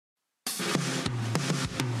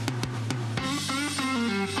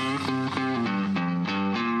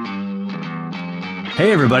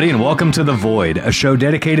Hey everybody, and welcome to The Void, a show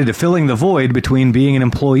dedicated to filling the void between being an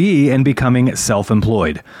employee and becoming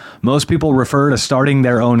self-employed. Most people refer to starting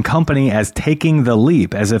their own company as taking the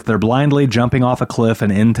leap, as if they're blindly jumping off a cliff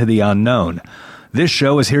and into the unknown. This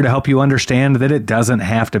show is here to help you understand that it doesn't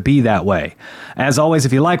have to be that way. As always,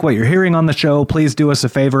 if you like what you're hearing on the show, please do us a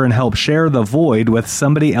favor and help share The Void with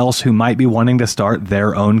somebody else who might be wanting to start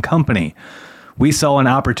their own company. We saw an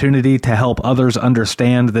opportunity to help others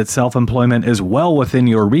understand that self-employment is well within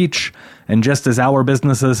your reach, and just as our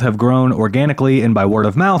businesses have grown organically and by word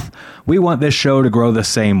of mouth, we want this show to grow the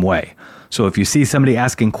same way. So if you see somebody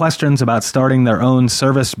asking questions about starting their own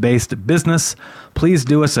service-based business, please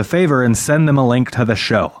do us a favor and send them a link to the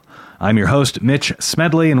show. I'm your host, Mitch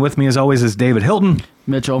Smedley, and with me as always is David Hilton.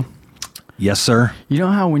 Mitchell. Yes, sir. You know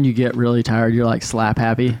how when you get really tired, you're like slap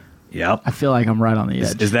happy? Yep. I feel like I'm right on the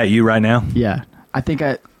edge. Is that you right now? Yeah. I think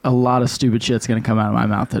a lot of stupid shit's going to come out of my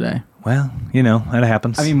mouth today. Well, you know, that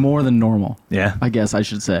happens. I mean, more than normal. Yeah. I guess I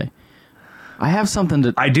should say. I have something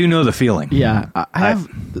to... I do know the feeling. Yeah. I have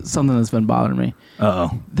something that's been bothering me.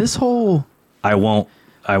 Uh-oh. This whole... I won't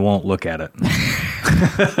look at it.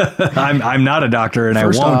 I'm not a doctor, and I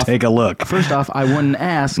won't take a look. First off, I wouldn't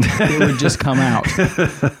ask. It would just come out.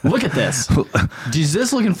 Look at this. Does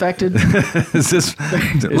this look infected? Look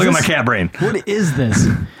at my cat brain. What is this?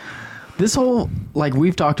 This whole, like,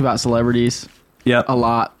 we've talked about celebrities a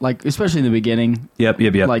lot, like, especially in the beginning. Yep.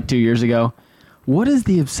 Like 2 years ago. What is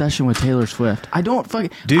the obsession with Taylor Swift? I don't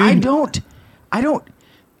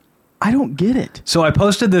get it. So I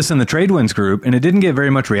posted this in the Tradewinds group, and it didn't get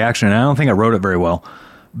very much reaction, and I don't think I wrote it very well.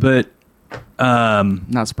 But...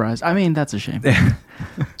 not surprised. I mean, that's a shame.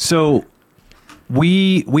 So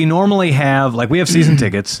we normally have, like, we have season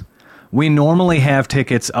tickets. We normally have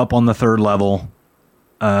tickets up on the third level,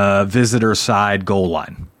 visitor side goal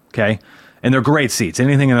line. Okay? And they're great seats.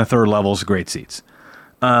 Anything in the third level is great seats.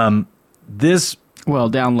 Well,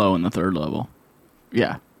 down low in the third level.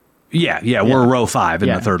 Yeah. Yeah, we're row 5 in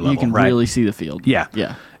the third level, you can really see the field.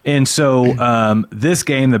 Yeah. And so this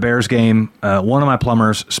game, the Bears game, one of my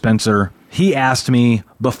plumbers, Spencer, he asked me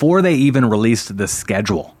before they even released the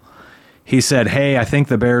schedule. He said, hey, I think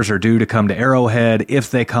the Bears are due to come to Arrowhead.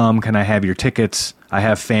 If they come, can I have your tickets? I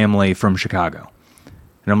have family from Chicago.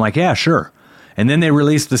 And I'm like, yeah, sure. And then they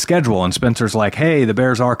released the schedule, and Spencer's like, hey, the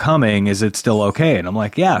Bears are coming. Is it still okay? And I'm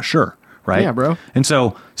like, yeah, sure. Right? Yeah, bro. And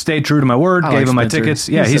so stayed true to my word, gave him my tickets.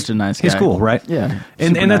 Yeah, he's such a nice guy. He's cool, right? Yeah.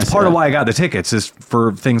 And that's part of why I got the tickets is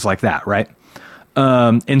for things like that, right?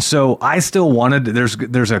 And so I still wanted,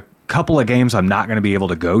 there's a couple of games I'm not going to be able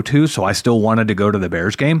to go to, so I still wanted to go to the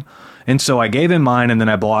Bears game. And so I gave him mine, and then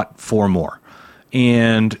I bought 4 more.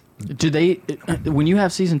 And do they, when you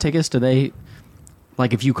have season tickets, do they,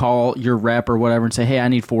 like, if you call your rep or whatever and say, hey, I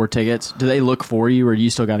need 4 tickets, do they look for you, or do you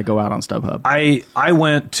still got to go out on StubHub? I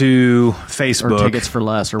went to Facebook. Or tickets for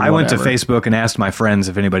less or whatever. I went to Facebook and asked my friends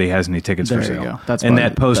if anybody has any tickets for sale. There you go. And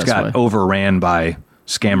that post got overran by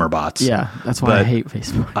scammer bots. Yeah, that's why I hate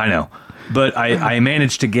Facebook. I know. But I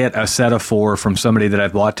managed to get a set of 4 from somebody that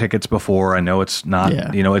I've bought tickets before. I know it's not,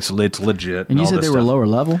 it's legit. And you said they were lower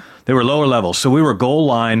level? They were lower level. So we were goal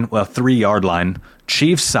line, 3-yard line,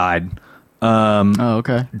 Chiefs side,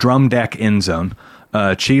 okay. drum deck end zone,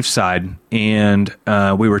 Chiefs side, and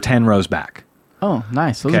we were 10 rows back. Oh,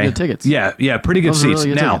 nice. Those are good tickets. Yeah, pretty good seats.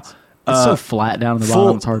 Really good tickets. It's so flat down in the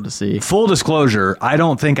bottom, it's hard to see. Full disclosure, I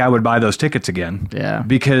don't think I would buy those tickets again. Yeah.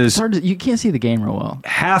 Because you can't see the game real well.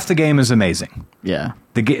 Half the game is amazing. Yeah.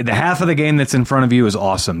 The half of the game that's in front of you is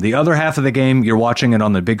awesome. The other half of the game, you're watching it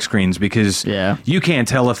on the big screens because you can't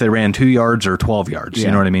tell if they ran 2 yards or 12 yards. Yeah.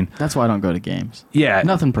 You know what I mean? That's why I don't go to games. Yeah.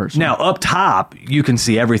 Nothing personal. Now, up top, you can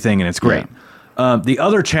see everything, and it's great. Yeah. The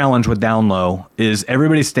other challenge with down low is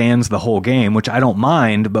everybody stands the whole game, which I don't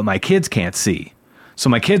mind, but my kids can't see. So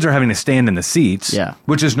my kids are having to stand in the seats,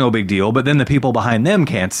 which is no big deal. But then the people behind them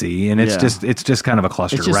can't see, and it's just kind of a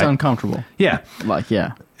cluster. It's just right? uncomfortable. Yeah,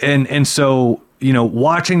 And so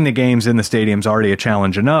watching the games in the stadium's already a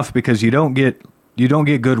challenge enough because you don't get good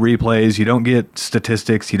replays, you don't get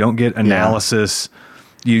statistics, you don't get analysis.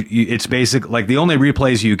 You it's basic, like the only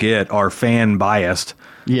replays you get are fan biased.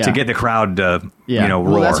 To get the crowd to, roar.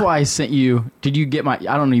 Well, that's why I sent you. Did you get my...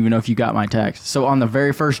 I don't even know if you got my text. So on the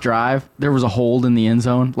very first drive, there was a hold in the end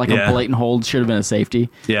zone. Like a blatant hold. Should have been a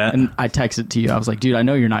safety. Yeah. And I texted to you. I was like, dude, I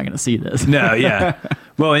know you're not going to see this. No, yeah.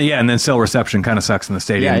 Well, yeah, and then cell reception kind of sucks in the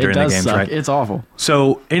stadium during the games, right? It's awful.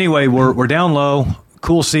 So anyway, we're down low.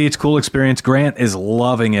 Cool seats, cool experience. Grant is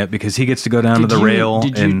loving it because he gets to go down to the rail.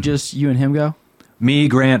 Did you just you and him go? Me,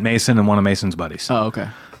 Grant, Mason, and one of Mason's buddies. Oh, okay.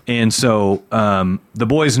 And so the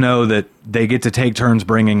boys know that they get to take turns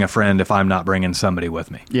bringing a friend if I'm not bringing somebody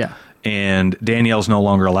with me. Yeah. And Danielle's no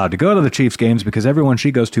longer allowed to go to the Chiefs games because everyone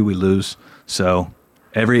she goes to, we lose. So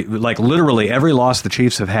literally every loss the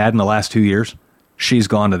Chiefs have had in the last 2 years, she's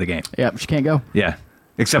gone to the game. Yeah, she can't go. Yeah.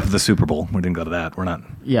 Except for the Super Bowl. We didn't go to that. We're not.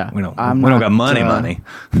 Yeah. We don't got money.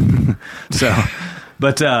 So,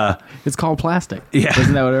 but it's called plastic. Yeah.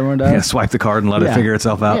 Isn't that what everyone does? Yeah, swipe the card and let it figure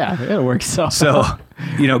itself out. Yeah, it'll work itself So,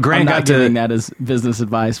 Grant I'm not got to giving that as business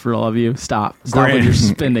advice for all of you. Stop what you're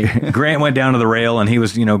spending. Grant went down to the rail and he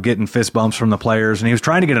was, getting fist bumps from the players and he was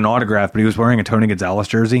trying to get an autograph, but he was wearing a Tony Gonzalez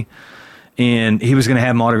jersey and he was going to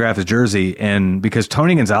have him autograph his jersey. And because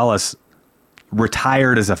Tony Gonzalez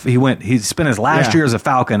retired he spent his last year as a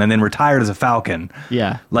Falcon and then retired as a Falcon.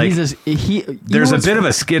 Yeah. Like there's a bit of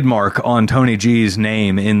a skid mark on Tony G's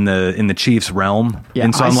name in the Chiefs realm. Yeah,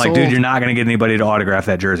 and so I'm like, dude, you're not going to get anybody to autograph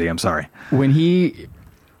that jersey. I'm sorry.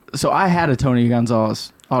 So I had a Tony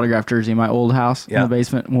Gonzalez autographed jersey in my old house in the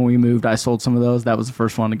basement. When we moved, I sold some of those. That was the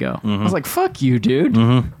first one to go. I was like, fuck you,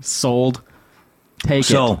 dude. Sold. Take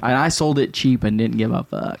it. And I sold it cheap and didn't give a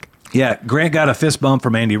fuck. Yeah, Grant got a fist bump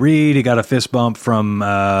from Andy Reid. He got a fist bump from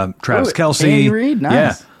Travis Kelce. Andy Reid,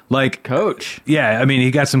 nice. Yeah, like coach. Yeah, I mean, he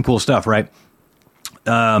got some cool stuff, right?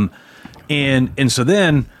 And so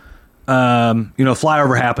then,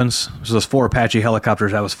 flyover happens. So those 4 Apache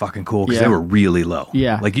helicopters, that was fucking cool because they were really low.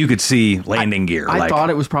 Yeah, like you could see landing gear. I thought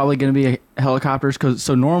it was probably going to be helicopters because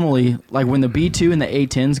normally, like when the B-2 and the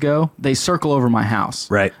A-10s go, they circle over my house,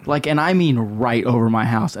 right? Like, and I mean right over my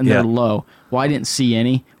house, and they're low. Well, I didn't see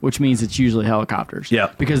any, which means it's usually helicopters.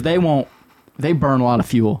 Yeah. Because they burn a lot of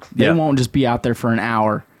fuel. They won't just be out there for an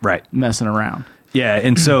hour messing around. Yeah,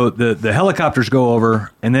 and so the helicopters go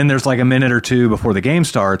over, and then there's like a minute or two before the game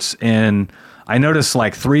starts, and I noticed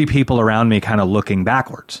like 3 people around me kind of looking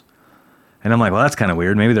backwards. And I'm like, well, that's kind of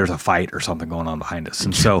weird. Maybe there's a fight or something going on behind us.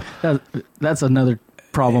 And so that's another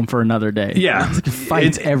problem for another day. Yeah.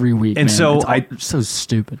 Fights every week, and man. so It's so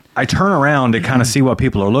stupid. I turn around to kind of see what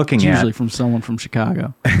people are looking it's at. Usually from someone from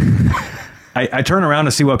Chicago. I turn around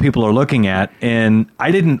to see what people are looking at, and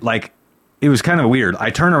I didn't it was kind of weird. I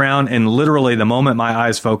turn around, and literally the moment my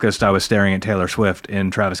eyes focused, I was staring at Taylor Swift in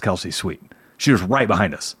Travis Kelce's suite. She was right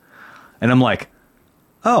behind us. And I'm like,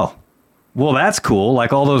 oh, well, that's cool.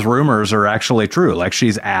 Like, all those rumors are actually true. Like,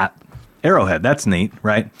 she's at Arrowhead. That's neat,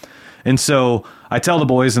 right? And so I tell the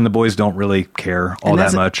boys, and the boys don't really care all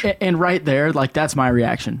that much. And right there, like, that's my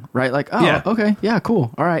reaction, right? Like, oh, okay, yeah,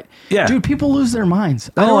 cool, all right. Yeah. Dude, people lose their minds.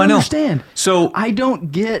 I don't understand. So I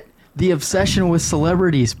don't get the obsession with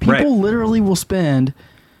celebrities. People literally will spend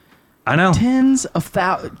tens of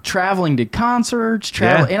thousands traveling to concerts,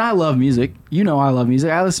 and I love music. You know I love music.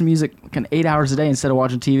 I listen to music 8 hours a day instead of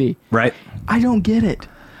watching TV. Right. I don't get it.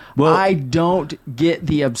 Well, I don't get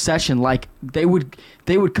the obsession. Like they would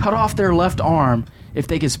cut off their left arm if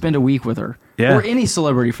they could spend a week with her. Yeah. Or any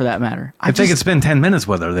celebrity for that matter. If they could spend 10 minutes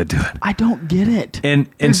with her, they'd do it. I don't get it. And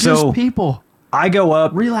They're so just people. I go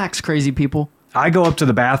up. Relax, crazy people. I go up to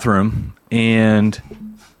the bathroom and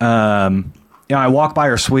I walk by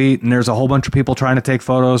her suite and there's a whole bunch of people trying to take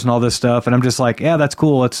photos and all this stuff. And I'm just like, yeah, that's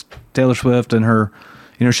cool. It's Taylor Swift and her.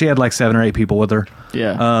 She had like 7 or 8 people with her.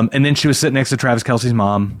 Yeah. And then she was sitting next to Travis Kelce's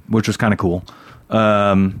mom, which was kind of cool.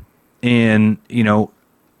 And,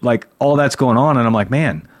 like all that's going on. And I'm like,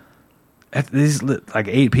 man, these like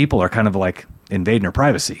 8 people are kind of like invading her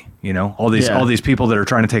privacy, all these people that are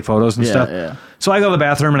trying to take photos and stuff. Yeah. So I go to the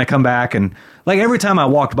bathroom and I come back and like every time I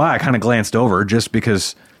walked by, I kind of glanced over just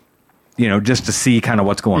because, just to see kind of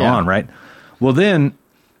what's going on. Right. Well, then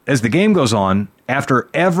as the game goes on, after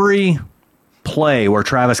every play where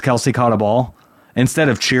Travis Kelce caught a ball, instead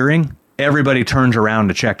of cheering, everybody turns around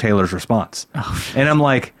to check Taylor's response. And I'm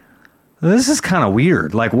like, this is kind of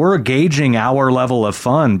weird. Like, we're gauging our level of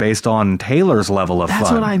fun based on Taylor's level of fun.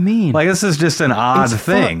 That's what I mean. Like, this is just an odd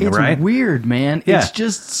thing, right? It's weird, man. Yeah. It's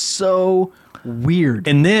just so weird.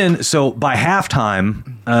 And then, so by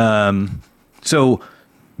halftime,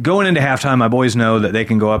 going into halftime, my boys know that they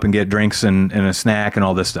can go up and get drinks and a snack and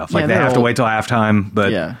all this stuff. Like, they have to wait till halftime,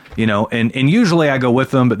 but, and usually I go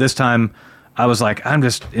with them, but this time I was like, I'm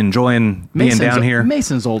just enjoying being down here.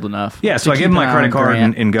 Mason's old enough. Yeah, so I give him my credit card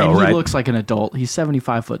and go, right? He looks like an adult. He's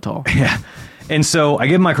 75 foot tall. Yeah. And so I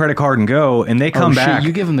give him my credit card and go, and they come back.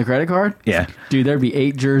 You give him the credit card? Yeah. Dude, there'd be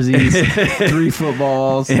 8 jerseys, 3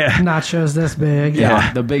 footballs. Yeah. Nachos this big.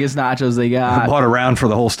 Yeah, the biggest nachos they got. I bought a round for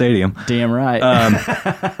the whole stadium. Damn right.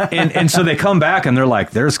 And so they come back, and they're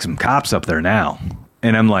like, there's some cops up there now.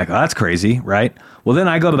 And I'm like, oh, that's crazy, right? Well, then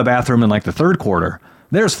I go to the bathroom in like the third quarter.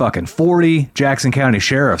 There's fucking 40 Jackson County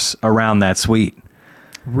sheriffs around that suite.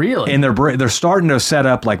 Really? And they're starting to set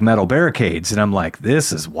up like metal barricades, and I'm like,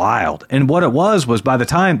 this is wild. And what it was by that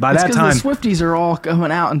time, the Swifties are all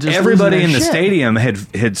coming out and just everybody in the shit. stadium had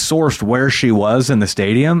sourced where she was in the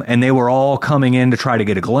stadium, and they were all coming in to try to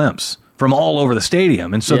get a glimpse from all over the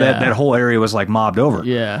stadium, and so that whole area was like mobbed over.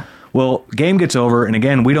 Yeah. Well, game gets over, and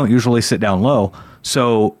again, we don't usually sit down low.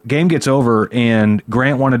 So game gets over, and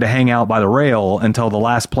Grant wanted to hang out by the rail until the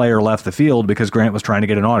last player left the field because Grant was trying to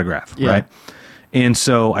get an autograph, right? And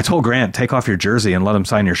so I told Grant, take off your jersey and let him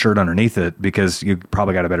sign your shirt underneath it because you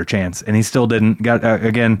probably got a better chance. And he still didn't. Got,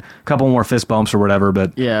 again, a couple more fist bumps or whatever,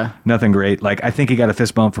 but nothing great. Like, I think he got a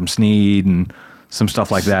fist bump from Snead and some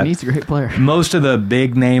stuff like that. Snead's a great player. Most of the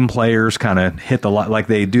big name players kind of hit like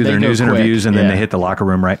they do their news interviews and then they hit the locker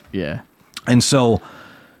room, right? Yeah. And so,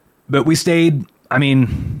 but we stayed,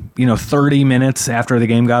 30 minutes after the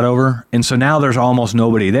game got over. And so now there's almost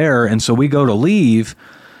nobody there. And so we go to leave,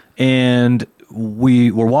 and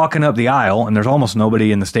we were walking up the aisle, and there's almost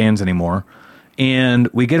nobody in the stands anymore. And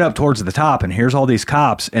we get up towards the top, and here's all these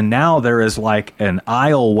cops. And now there is like an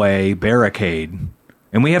aisleway barricade.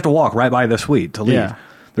 And we have to walk right by the suite to leave. Yeah.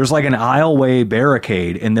 There's like an aisleway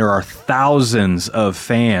barricade, and there are thousands of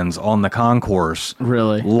fans on the concourse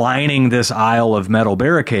lining this aisle of metal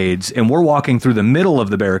barricades, and we're walking through the middle of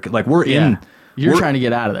the barricade. Like You're trying to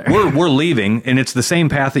get out of there. We're leaving, and it's the same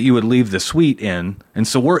path that you would leave the suite in. And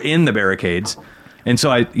so we're in the barricades. And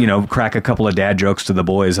so I, crack a couple of dad jokes to the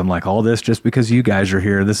boys. I'm like, all this just because you guys are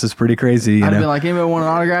here. This is pretty crazy. I'd be like, anybody want an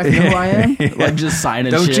autograph? You know who I am? Like, just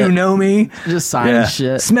signing Don't shit. Don't you know me? Just signing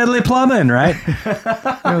shit. Smedley Plumbing, right?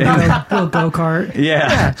 Little go-kart.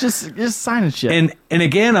 Yeah. Just signing shit. And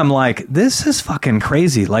again, I'm like, this is fucking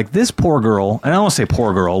crazy. Like, this poor girl, and I don't want to say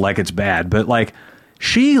poor girl like it's bad, but like,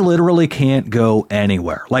 she literally can't go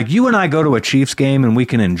anywhere. Like, you and I go to a Chiefs game and we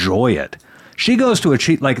can enjoy it. She goes to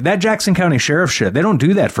like that Jackson County Sheriff shit. They don't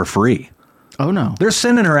do that for free. Oh, no. They're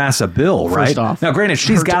sending her ass a bill, right? First off, now, granted,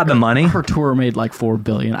 she's got the money. Her tour made like $4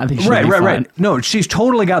 billion. I think she'll be fine. Right. No, she's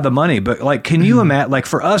totally got the money. But like, can you imagine? Like,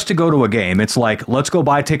 for us to go to a game, it's like, let's go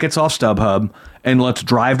buy tickets off StubHub and let's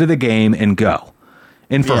drive to the game and go.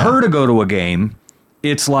 And for her to go to a game,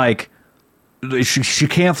 it's like she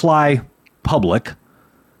can't fly public,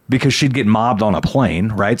 because she'd get mobbed on a plane,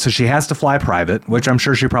 right? So she has to fly private, which I'm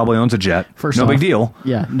sure she probably owns a jet. No big deal.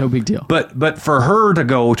 Yeah, no big deal. But for her to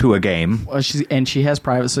go to a game... Well, she has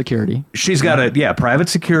private security. She's got private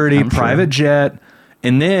security, private jet,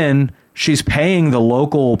 and then she's paying the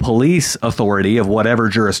local police authority of whatever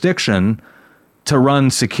jurisdiction to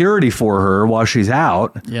run security for her while she's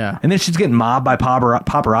out. Yeah. And then she's getting mobbed by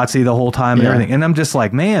paparazzi the whole time and everything. And I'm just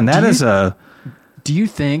like, man, Do you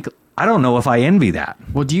think... I don't know if I envy that.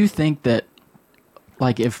 Well, do you think that,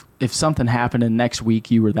 like, if something happened and next week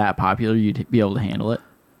you were that popular, you'd be able to handle it?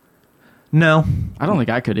 No. I don't think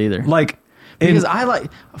I could either. Like, because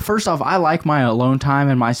first off, I like my alone time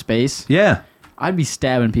and my space. Yeah. I'd be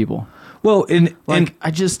stabbing people. Well, I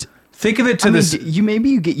just... Think of it to this... Maybe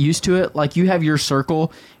you get used to it. Like, you have your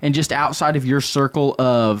circle, and just outside of your circle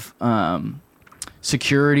of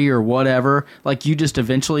security or whatever, like, you just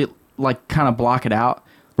eventually, like, kind of block it out.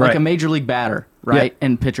 Like a major league batter, right?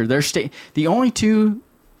 And pitcher. They're the only two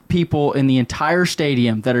people in the entire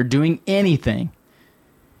stadium that are doing anything,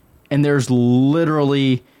 and there's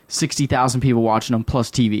literally 60,000 people watching them plus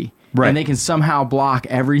TV. Right. And they can somehow block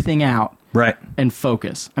everything out and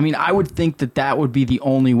focus. I mean, I would think that would be the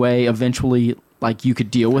only way eventually, like, you could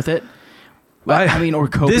deal with it. Or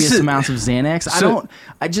copious amounts of Xanax.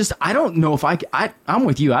 I don't know if I'm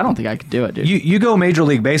with you. I don't think I could do it, dude. You go Major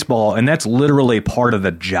League Baseball, and that's literally part of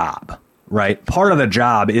the job, right? Part of the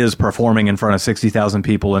job is performing in front of 60,000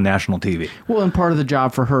 people in national TV. Well, and part of the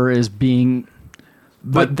job for her is being...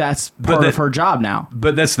 But that's part of her job now.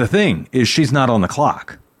 But that's the thing, is she's not on the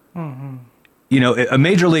clock. Mm-hmm. A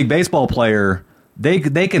Major League Baseball player, they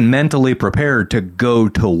can mentally prepare to go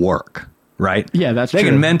to work. Right? Yeah, that's true. They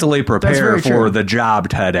can mentally prepare for the job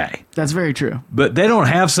today. That's very true. But they don't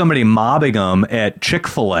have somebody mobbing them at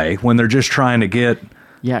Chick-fil-A when they're just trying to get...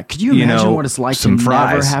 Yeah, could you imagine what it's like to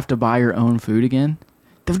never have to buy your own food again?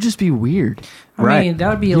 That would just be weird. I mean, that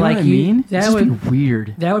would be That would be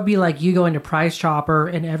weird. That would be like you going to Price Chopper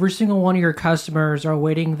and every single one of your customers are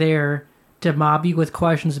waiting there to mob you with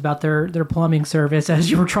questions about their plumbing service as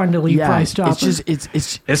you were trying to leave Price Chopper.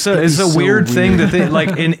 It's a weird thing to think.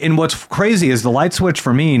 Like, and what's crazy is the light switch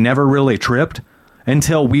for me never really tripped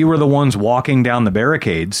until we were the ones walking down the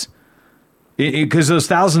barricades. Because those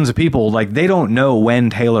thousands of people, like, they don't know when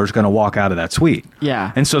Taylor's going to walk out of that suite.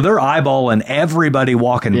 Yeah. And so they're eyeballing everybody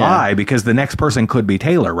walking by because the next person could be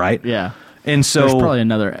Taylor, right? Yeah. And so there's probably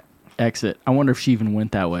another exit. I wonder if she even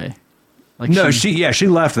went that way. Like no, she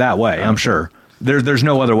left that way. Okay. I'm sure there's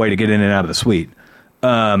no other way to get in and out of the suite.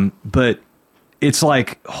 But it's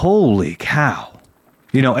like, holy cow,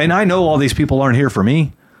 and I know all these people aren't here for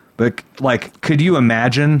me, but like, could you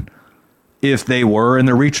imagine if they were and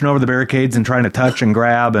they're reaching over the barricades and trying to touch and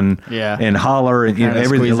grab and holler and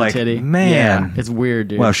everything, like, man, it's weird,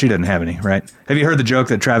 dude. Well, she doesn't have any, right? Have you heard the joke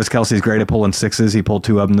that Travis Kelce's great at pulling sixes? He pulled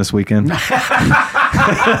 2 of them this weekend. That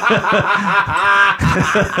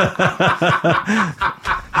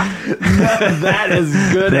is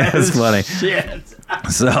good. That's funny. Shit.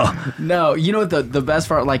 So no, you know what the best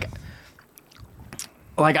part, like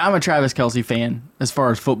I'm a Travis Kelce fan as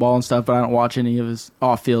far as football and stuff, but I don't watch any of his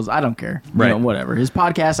off fields. I don't care. Right. Whatever. His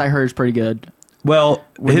podcast I heard is pretty good. Well,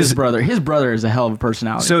 with his brother is a hell of a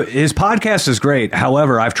personality. So his podcast is great.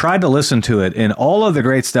 However, I've tried to listen to it, and all of the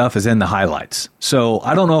great stuff is in the highlights. So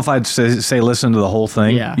I don't know if I'd say listen to the whole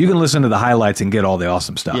thing. Yeah. You can listen to the highlights and get all the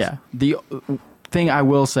awesome stuff. Yeah. The thing I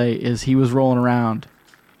will say is he was rolling around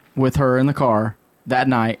with her in the car that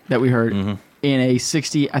night that we heard in a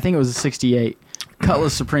 60, I think it was a 68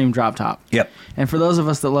 Cutlass Supreme drop top. Yep. And for those of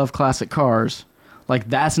us that love classic cars, like,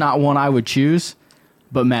 that's not one I would choose,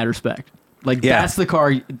 but mad respect. Like, that's the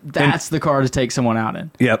car. That's the car to take someone out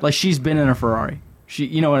in. Yep. Like, she's been in a Ferrari.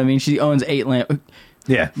 You know what I mean? She owns 8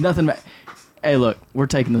 Yeah. Nothing. Hey, look, we're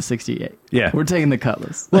taking the 68. Yeah. We're taking the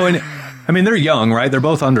Cutlass. Well, and, I mean, they're young, right? They're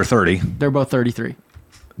both under 30. They're both 33.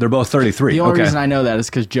 They're both 33. The only reason I know that is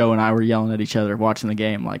because Joe and I were yelling at each other watching the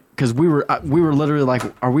game. Like, because we were literally like,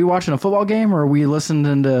 are we watching a football game or are we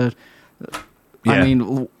listening to... Yeah. I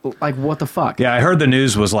mean, like, what the fuck? Yeah, I heard the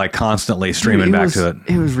news was like constantly streaming back to it.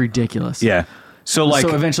 It was ridiculous. Yeah. So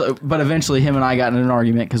eventually him and I got in an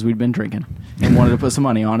argument because we'd been drinking and wanted to put some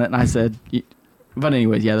money on it. And I said, but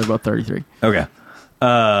anyways, yeah, they're both 33. Okay.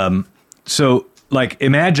 So like,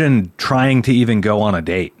 imagine trying to even go on a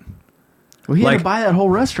date. Well, he had to buy that whole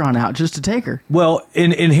restaurant out just to take her. Well,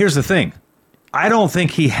 and here's the thing. I don't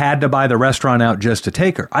think he had to buy the restaurant out just to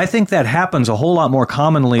take her. I think that happens a whole lot more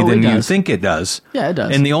commonly than you think it does. Yeah, it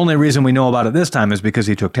does. And the only reason we know about it this time is because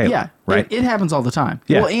he took Taylor. Yeah, right? It happens all the time.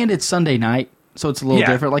 Yeah. Well, and it's Sunday night, so it's a little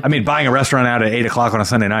different. Like, I mean, buying a restaurant out at 8 o'clock on a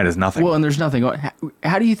Sunday night is nothing. Well, and there's nothing.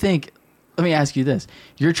 How do you think... Let me ask you this.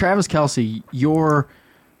 You're Travis Kelce. You're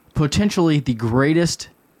potentially the greatest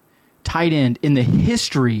tight end in the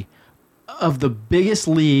history of the biggest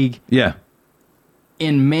league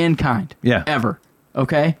in mankind ever.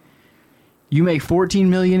 Okay? You make $14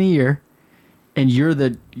 million a year, and you're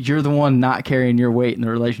the one not carrying your weight in the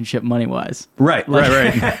relationship money-wise. Right,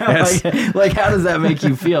 right. like, how does that make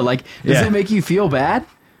you feel? Like, does it make you feel bad?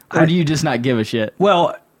 Or do you just not give a shit?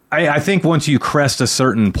 Well, I think once you crest a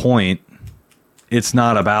certain point, it's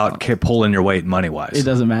not about pulling your weight money-wise. It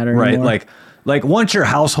doesn't matter right? anymore. Like once your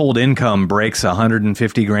household income breaks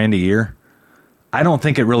 $150,000 a year, I don't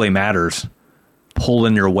think it really matters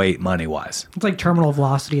pulling your weight money-wise. It's like terminal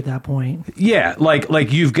velocity at that point. Yeah,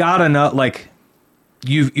 like you've got enough. Like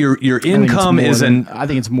your income is I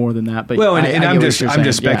think it's more than that. But well, and I'm just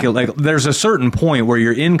speculating. Like, there's a certain point where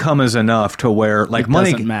your income is enough to where like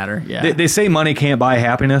money doesn't matter. Yeah, they say money can't buy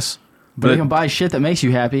happiness. But you can buy shit that makes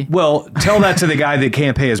you happy. Well, tell that to the guy that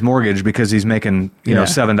can't pay his mortgage because he's making know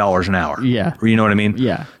 $7 an hour. Yeah, or you know what I mean.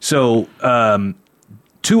 Yeah. So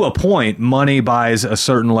to a point, money buys a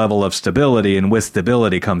certain level of stability, and with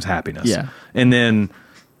stability comes happiness. Yeah. And then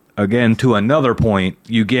again, to another point,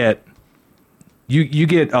 you get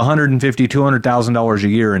 $150,000-$200,000 a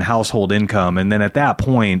year in household income, and then at that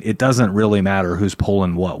point, it doesn't really matter who's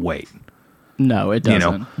pulling what weight. No, it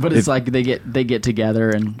doesn't. But it's like they get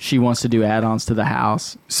together, and she wants to do add-ons to the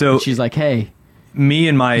house. So she's like, "Hey, me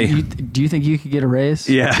and my do you think you could get a raise?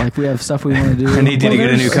 Yeah, like we have stuff we want to do. I need you to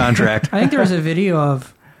get a new contract." I think there was a video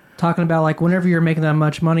of talking about like whenever you're making that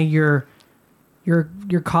much money, your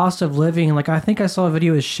cost of living. Like I think I saw a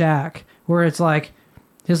video with Shaq where it's like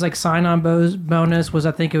his like sign-on bonus was,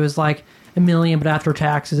 I think it was like $1 million, but after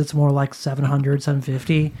taxes it's more like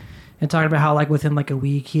 750. And talking about how like within like a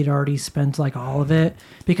week he'd already spent like all of it,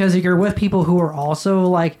 because you're with people who are also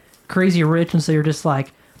like crazy rich, and so you're just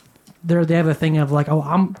like they have a thing of like,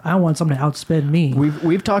 oh, I want someone to outspend me.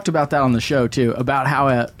 We've talked about that on the show too, about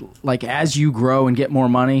how like as you grow and get more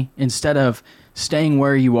money, instead of staying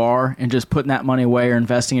where you are and just putting that money away or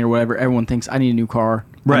investing it or whatever, everyone thinks I need a new car,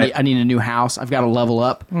 right? I need a new house, I've got to level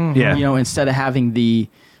up. Mm-hmm. Yeah, instead of having the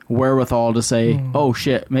wherewithal to say, oh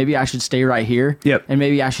shit, maybe I should stay right here. Yep. And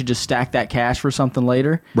maybe I should just stack that cash for something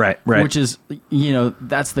later. Right. Which is,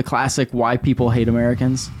 that's the classic why people hate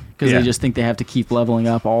Americans, because they just think they have to keep leveling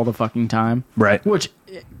up all the fucking time. Right. Which,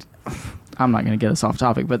 I'm not going to get us off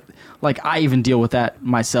topic, but like I even deal with that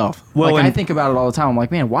myself. Well, like I think about it all the time. I'm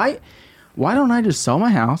like, man, why why don't I just sell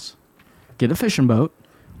my house, get a fishing boat,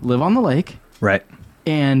 live on the lake, right?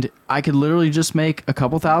 And I could literally just make a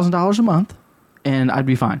couple $1,000s a month, and I'd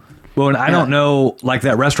be fine. Well, and I don't know, like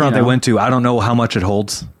that restaurant they went to, I don't know how much it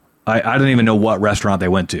holds. I don't even know what restaurant they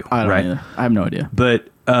went to. I don't right? either. I have no idea. But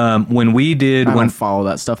when we did... I don't follow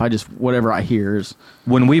that stuff. I just, whatever I hear is...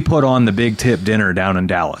 When we put on the big tip dinner down in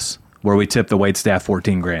Dallas, where we tipped the wait staff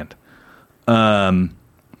 $14,000,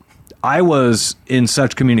 I was in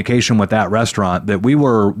such communication with that restaurant that we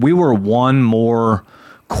were one more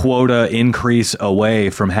quota increase away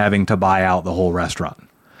from having to buy out the whole restaurant.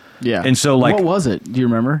 Yeah. And so, like... What was it? Do you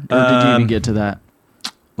remember? Or did you even get to that?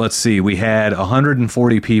 Let's see. We had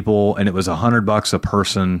 140 people, and it was $100 a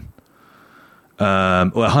person.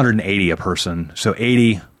 180 a person. So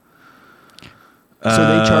 80. So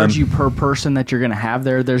they charge you per person that you're going to have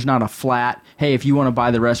there. There's not a flat, hey, if you want to buy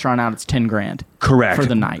the restaurant out, it's $10,000. Correct. For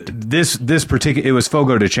the night. This particular, it was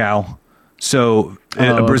Fogo de Chao. So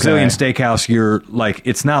a Brazilian steakhouse, you're like,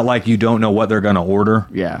 it's not like you don't know what they're going to order.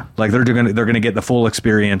 Yeah. Like they're going to get the full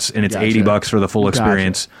experience, and it's $80 for the full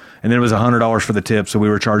experience. And then it was $100 for the tip, so we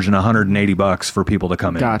were charging $180 for people to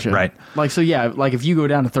come in. Gotcha. Right. Like, so yeah, like if you go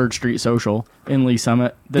down to 3rd Street Social in Lee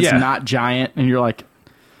Summit, that's not giant, and you're like,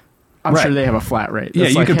 I'm sure they have a flat rate. Yeah,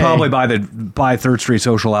 that's you like, could probably buy 3rd Street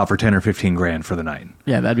Social out for $10,000 or $15,000 for the night.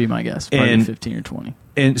 Yeah, that'd be my guess. Probably 15 or 20.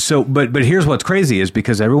 And so, but here's what's crazy is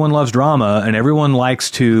because everyone loves drama and everyone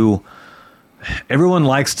likes to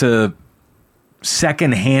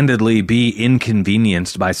second-handedly be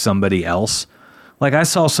inconvenienced by somebody else. Like I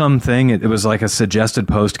saw something, it was like a suggested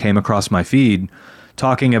post came across my feed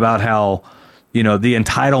talking about how, the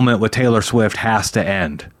entitlement with Taylor Swift has to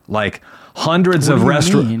end. Like hundreds of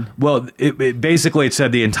restaurants. Well, it basically it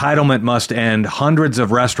said the entitlement must end. Hundreds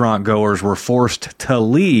of restaurant goers were forced to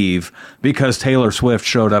leave because Taylor Swift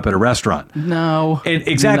showed up at a restaurant. No,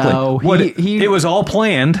 exactly. No. It was all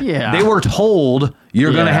planned. Yeah, they were told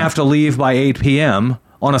you're going to have to leave by 8 p.m.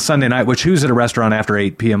 on a Sunday night. Which who's at a restaurant after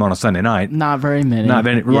 8 p.m. on a Sunday night? Not very many.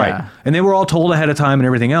 Right. And they were all told ahead of time and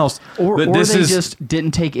everything else. Or they just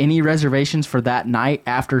didn't take any reservations for that night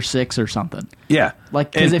after 6 or something. Yeah.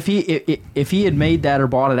 Like, because if he had made that or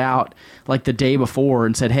bought it out like the day before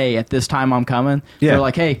and said, hey, at this time I'm coming, they're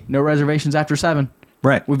like, hey, no reservations after 7.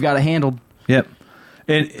 Right. We've got it handled. Yep.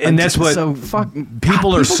 And that's what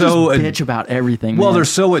people are so bitch about everything. Well, man. they're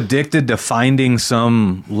so addicted to finding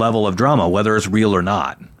some level of drama, whether it's real or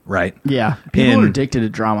not. Right. Yeah. People are addicted to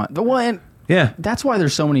drama. That's why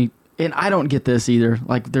there's so many. And I don't get this either.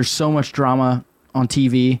 Like, there's so much drama on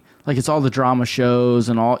TV. Like, it's all the drama shows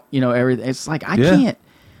and all, everything. It's like, I can't.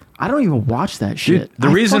 I don't even watch that shit. Dude, the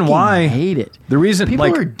reason why I hate it. The reason people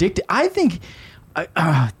are addicted. I think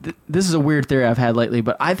this is a weird theory I've had lately,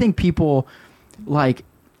 but I think people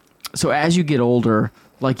so as you get older,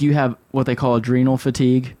 like you have what they call adrenal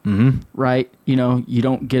fatigue, right? You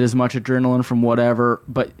don't get as much adrenaline from whatever,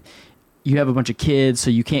 but you have a bunch of kids, so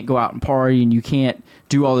you can't go out and party and you can't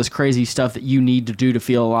do all this crazy stuff that you need to do to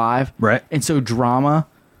feel alive. Right. And so drama,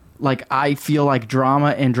 like I feel like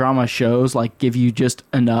drama and drama shows like give you just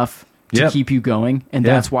enough to keep you going, and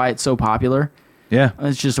that's why it's so popular. Yeah.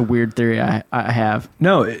 It's just a weird theory I have.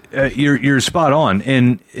 No, you're spot on.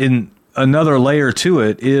 And in another layer to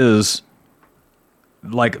it is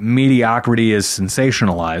like mediocrity is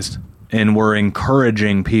sensationalized, and we're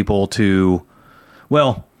encouraging people to,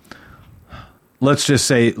 well, let's just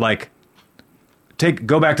say like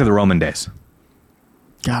go back to the Roman days.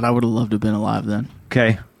 God, I would have loved to have been alive then.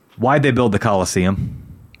 Okay. Why'd they build the Colosseum?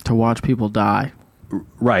 To watch people die.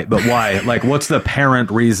 Right, but why? Like, what's the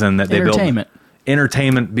apparent reason that they built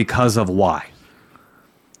entertainment? Because of why?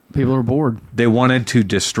 People are bored. They wanted to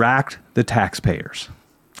distract the taxpayers.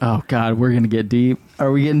 Oh God, we're gonna get deep.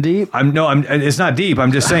 Are we getting deep? It's not deep.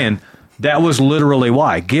 I'm just saying that was literally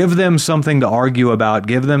why. Give them something to argue about.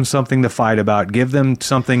 Give them something to fight about. Give them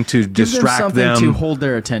something to distract them. To hold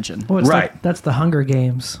their attention. Well, that's the Hunger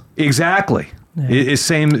Games. Exactly. Yeah. It's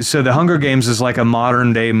same. So the Hunger Games is like a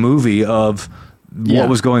modern day movie of what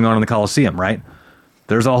was going on in the Coliseum, right?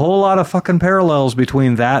 There's a whole lot of fucking parallels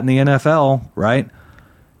between that and the NFL, right?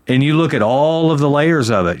 And you look at all of the layers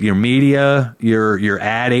of it. Your media, your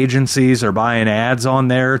ad agencies are buying ads on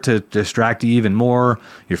there to distract you even more.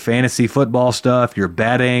 Your fantasy football stuff, your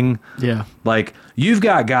betting. Yeah. Like, you've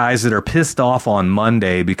got guys that are pissed off on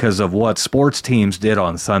Monday because of what sports teams did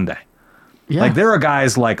on Sunday. Yeah. Like, there are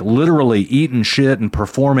guys, like, literally eating shit and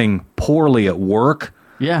performing poorly at work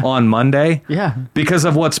on Monday because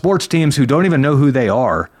of what sports teams who don't even know who they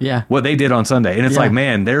are, what they did on Sunday. And it's like,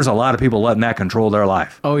 man, there's a lot of people letting that control their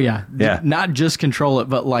life. Oh, yeah. Not just control it,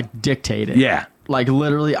 but, like, dictate it. Yeah. Like,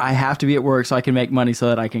 literally, I have to be at work so I can make money so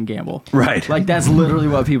that I can gamble. Right. Like, that's literally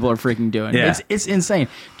what people are freaking doing. Yeah. It's insane.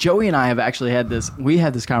 Joey and I have actually had this. We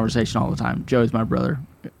had this conversation all the time. Joey's my brother.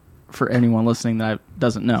 For anyone listening that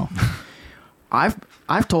doesn't know,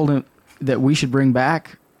 I've told him that we should bring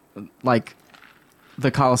back, like, the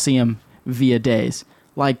Coliseum via days.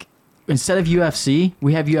 Like, instead of UFC,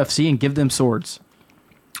 we have UFC and give them swords.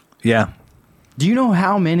 Yeah. Do you know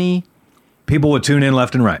how many people would tune in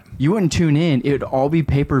left and right? You wouldn't tune in. It would all be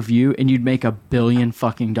pay-per-view, and you'd make $1 billion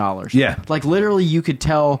fucking dollars. Yeah. Like, literally, you could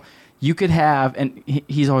have, and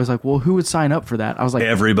he's always like, well, who would sign up for that? I was like,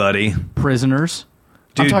 everybody. Prisoners.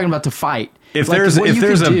 Dude, I'm talking about to fight. If like,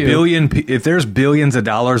 if there's billions of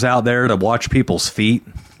dollars out there to watch people's feet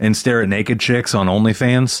and stare at naked chicks on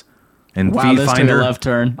OnlyFans and wow, Feed this Finder, took a left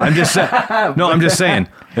turn. I'm just saying. No, I'm just saying.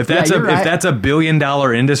 If that's right. if that's $1 billion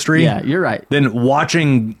industry, yeah, you're right. Then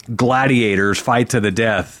watching gladiators fight to the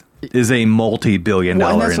death is a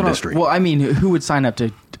multi-billion-dollar industry. I mean, who would sign up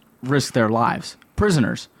to risk their lives?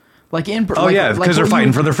 Prisoners. Like in. Oh like, yeah, because they're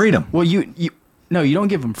fighting for their freedom. Well, you don't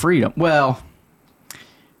give them freedom. Well,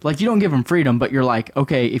 like, you don't give them freedom, but you're like,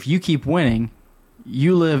 okay, if you keep winning,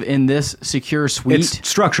 you live in this secure suite. It's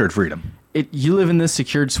structured freedom. You live in this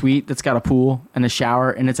secured suite that's got a pool and a shower,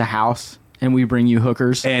 and it's a house, and we bring you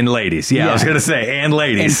hookers and ladies. Yeah, I was gonna say, and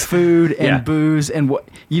ladies, and food and booze and what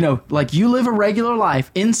like, you live a regular life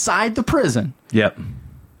inside the prison. Yep.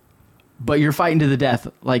 But you're fighting to the death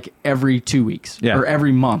like every 2 weeks or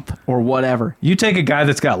every month or whatever. You take a guy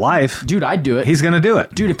that's got life, dude. I'd do it. He's gonna do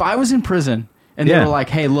it, dude. If I was in prison and they were like,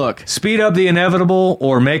 "Hey, look, speed up the inevitable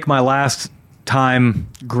or make my last time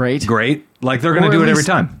great," like, they're gonna do it every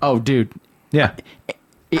time. Oh, dude. Yeah.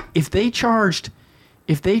 If they charged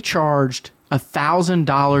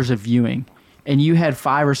 $1,000 a viewing, and you had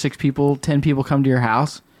 5 or 6 people, 10 people come to your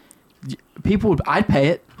house, I'd pay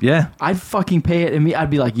it. Yeah. I'd fucking pay it, and I'd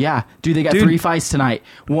be like, yeah, dude, they got 3 fights tonight.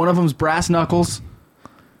 One of them's brass knuckles.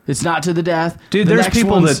 It's not to the death. Dude, there's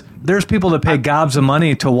people that pay gobs of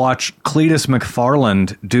money to watch Cletus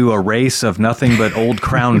McFarland do a race of nothing but old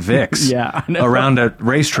Crown Vics around a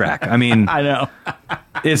racetrack. I mean, I know.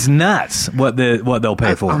 It's nuts what they'll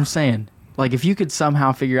pay for. I'm saying, like, if you could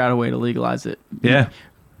somehow figure out a way to legalize it. Yeah.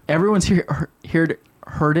 Everyone's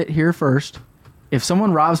heard it here first. If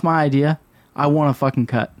someone robs my idea, I want a fucking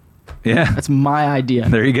cut. Yeah. That's my idea.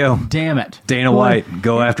 There you go. Damn it. Dana White,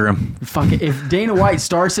 go after him. Fuck it. If Dana White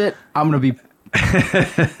starts it, I'm going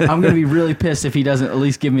to be really pissed if he doesn't at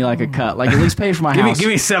least give me like a cut. Like, at least pay for my house. Give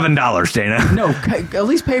me $7, Dana. No, at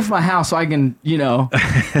least pay for my house so I can,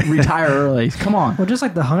 retire early. Come on. Well, just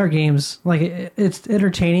like the Hunger Games, like, it's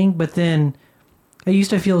entertaining, but then it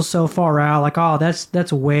used to feel so far out, like, oh,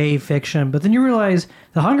 that's way fiction. But then you realize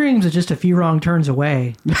the Hunger Games is just a few wrong turns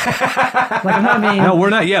away. Like, I'm not being... No,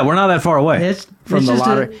 we're not. Yeah, we're not that far away. It's the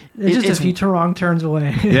lottery. It's just a few wrong turns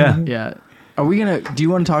away. Yeah. Yeah. Are we gonna? Do you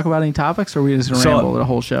want to talk about any topics, or are we just gonna ramble the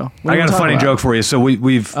whole show? I got a funny joke for you. So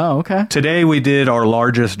we've. Oh, okay. Today we did our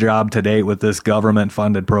largest job to date with this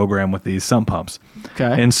government-funded program with these sump pumps.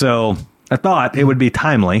 Okay. And so I thought it would be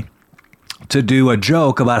timely to do a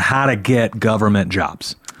joke about how to get government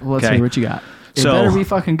jobs. Well, let's see what you got. It better be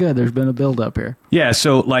fucking good. There's been a build up here. Yeah.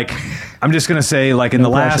 So, like, I'm just gonna say, like, in the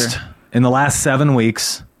last 7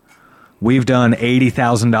 weeks, we've done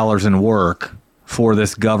 $80,000 in work for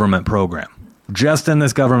this government program. Just in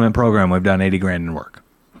this government program, we've done $80,000 in work.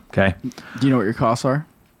 Okay. Do you know what your costs are?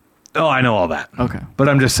 Oh, I know all that. Okay. But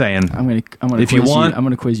I'm just saying. I'm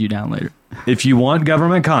gonna quiz you down later. If you want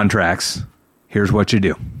government contracts, here's what you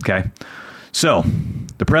do. Okay. So,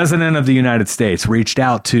 the President of the United States reached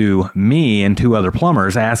out to me and 2 other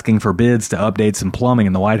plumbers asking for bids to update some plumbing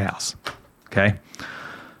in the White House. Okay.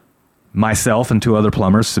 Myself and 2 other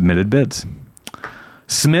plumbers submitted bids.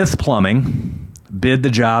 Smith Plumbing bid the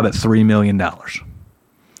job at $3 million.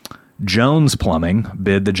 Jones Plumbing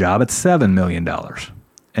bid the job at $7 million.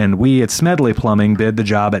 And we at Smedley Plumbing bid the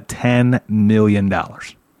job at $10 million.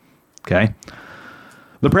 Okay?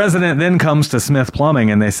 The president then comes to Smith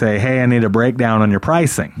Plumbing and they say, hey, I need a breakdown on your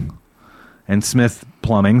pricing. And Smith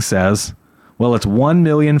Plumbing says, well, it's $1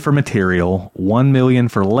 million for material, $1 million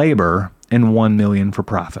for labor, and $1 million for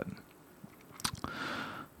profit.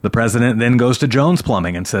 The president then goes to Jones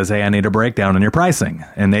Plumbing and says, hey, I need a breakdown on your pricing.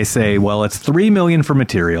 And they say, well, it's $3 million for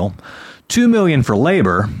material, $2 million for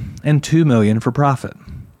labor, and $2 million for profit.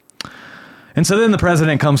 And so then the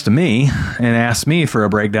president comes to me and asks me for a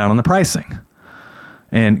breakdown on the pricing.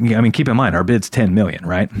 And I mean, keep in mind, our bid's $10 million,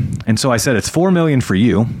 right? And so I said, it's $4 million for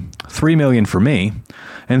you, $3 million for me,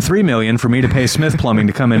 and $3 million for me to pay Smith Plumbing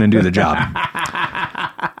to come in and do the job.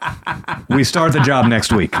 We start the job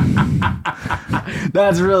next week.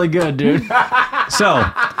 That's really good, dude. So,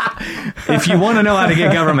 if you want to know how to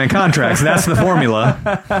get government contracts, that's the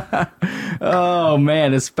formula. Oh,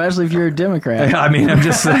 man, especially if you're a Democrat. I mean, I'm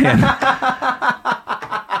just saying.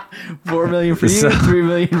 $4 million for you, $3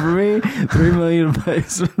 million for me,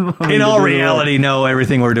 $3 million. In all reality, no,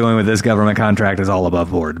 everything we're doing with this government contract is all above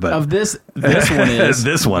board. But of this one is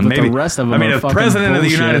this one, but maybe the rest of them. I mean, if President of the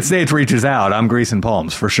bullshit. United States reaches out, I'm greasing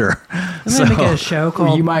palms for sure. Doesn't they make a show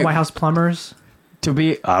called White House Plumbers? To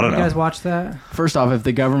be, I don't know. You guys watch that? First off, if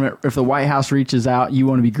the White House reaches out, you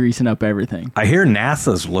want to be greasing up everything. I hear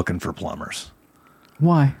NASA's looking for plumbers.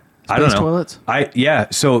 Why? I don't know. Toilets?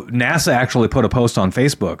 So NASA actually put a post on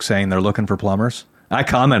Facebook saying they're looking for plumbers. I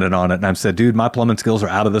commented on it and I said, dude, my plumbing skills are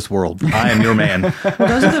out of this world. I am your man.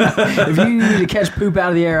 If you need to catch poop out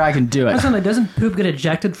of the air, I can do it. Doesn't poop get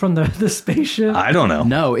ejected from the spaceship? I don't know.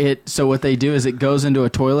 No, so what they do is it goes into a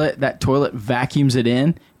toilet, that toilet vacuums it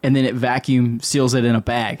in, and then it vacuum seals it in a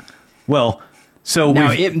bag. Well, so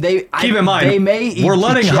now keep in mind, we're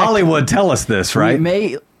letting Hollywood tell us this, right?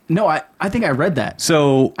 No, I think I read that.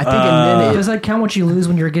 So I think and then does that count what you lose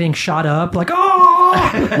when you're getting shot up? Like,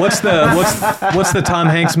 oh! what's the Tom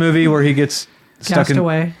Hanks movie where he gets stuck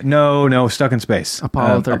Castaway? Stuck in space.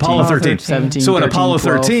 Apollo 13. Apollo 13. 17, So in 13, Apollo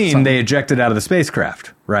 12, 13, they ejected out of the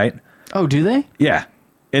spacecraft, right? Oh, do they? Yeah.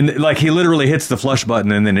 And like he literally hits the flush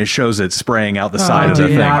button and then it shows it spraying out the side of the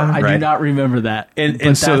thing. I do not remember that. And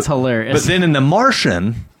that's hilarious. But then in The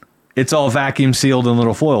Martian, it's all vacuum sealed in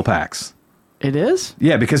little foil packs. It is?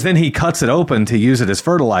 Yeah, because then he cuts it open to use it as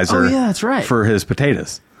fertilizer. Oh, yeah, that's right. For his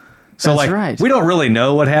potatoes. So that's right. We don't really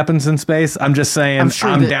know what happens in space. I'm just saying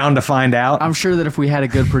I'm down to find out. I'm sure that if we had a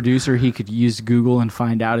good producer, he could use Google and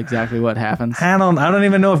find out exactly what happens. I don't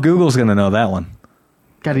even know if Google's going to know that one.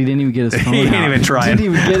 God, he didn't even get his phone out. He ain't even trying. He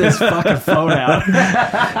didn't even get his fucking phone out.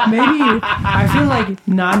 Maybe I feel like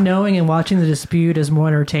not knowing and watching the dispute is more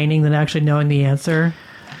entertaining than actually knowing the answer.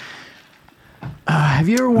 Have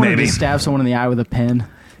you ever wanted to stab someone in the eye with a pen?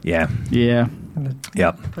 Yeah. Yeah.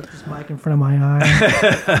 Yep. Put this mic in front of my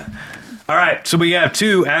eye. All right. So we have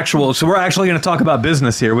so we're actually going to talk about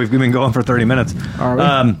business here. We've been going for 30 minutes. Are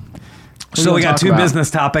we? So we got two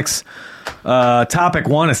business topics. Topic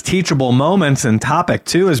 1 is teachable moments, and topic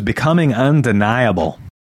 2 is becoming undeniable.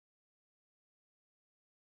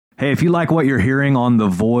 Hey, if you like what you're hearing on The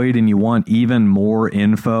Void and you want even more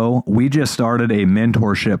info, we just started a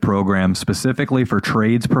mentorship program specifically for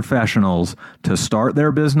trades professionals to start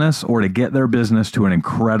their business or to get their business to an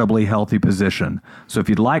incredibly healthy position. So if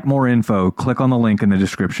you'd like more info, click on the link in the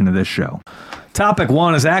description of this show. Topic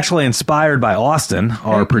 1 is actually inspired by Austin,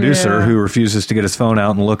 our producer, who refuses to get his phone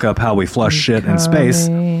out and look up how we flush shit in space.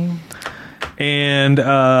 And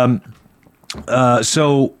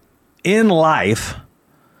so in life,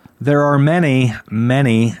 there are many,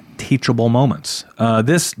 many teachable moments.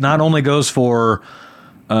 This not only goes for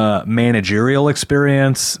managerial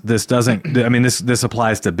experience. This doesn't. I mean, this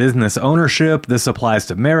applies to business ownership. This applies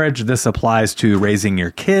to marriage. This applies to raising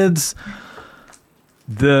your kids.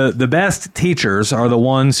 The best teachers are the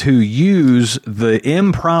ones who use the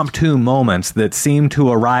impromptu moments that seem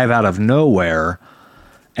to arrive out of nowhere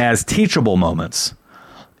as teachable moments,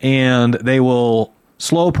 and they will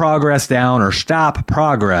slow progress down or stop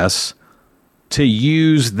progress to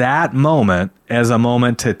use that moment as a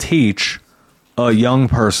moment to teach a young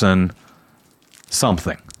person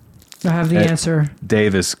something. I have the answer.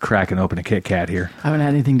 Dave is cracking open a Kit Kat here. I haven't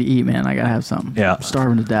had anything to eat, man. I gotta have something. Yeah. I'm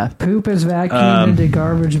starving to death. Poop is vacuumed into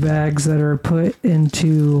garbage bags that are put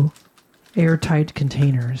into airtight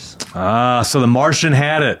containers. So the Martian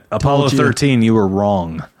had it. Apollo 13, you were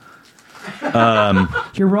wrong.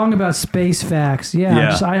 You're wrong about space facts.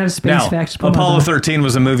 Yeah. I have space facts. Apollo 13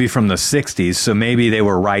 was a movie from the 60s, so maybe they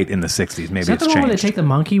were right in the 60s. Maybe is that it's the one changed. where they take the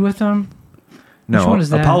monkey with them? No, Which one is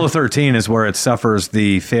that? Apollo 13 is where it suffers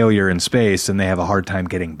the failure in space and they have a hard time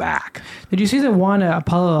getting back. Did you see the one at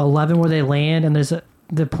Apollo 11 where they land and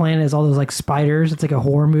the planet is all those like spiders? It's like a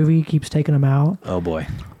horror movie. Keeps taking them out. Oh boy.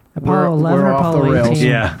 Apollo 11 or Apollo 18?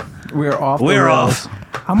 Yeah. We're off. We're off.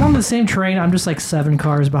 I'm on the same train. I'm just like 7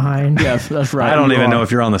 cars behind. Yes, that's right. I don't even know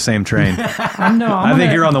if you're on the same train. I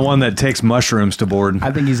think you're on the one that takes mushrooms to board.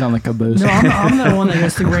 I think he's on the caboose. No, I'm the one that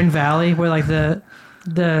goes to Green Valley where like the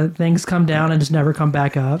things come down and just never come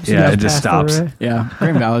back up. So yeah, it just stops. Yeah,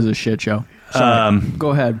 Green Valley's a shit show.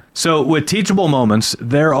 Go ahead. So with teachable moments,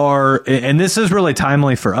 there are, and this is really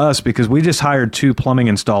timely for us because we just hired 2 plumbing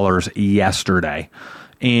installers yesterday.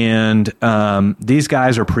 And these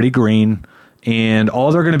guys are pretty green. And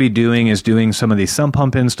all they're going to be doing is doing some of these sump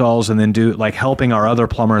pump installs and then helping our other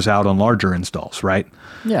plumbers out on larger installs, right?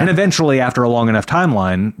 Yeah. And eventually, after a long enough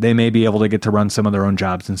timeline, they may be able to get to run some of their own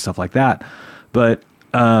jobs and stuff like that. But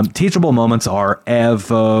teachable moments are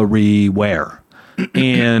everywhere.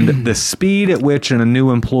 And the speed at which a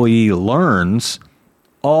new employee learns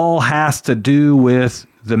all has to do with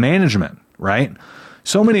the management, right?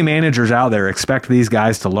 So many managers out there expect these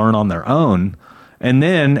guys to learn on their own. And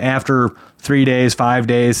then after 3 days, 5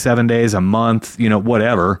 days, 7 days, a month,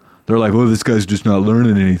 whatever, they're like, oh, this guy's just not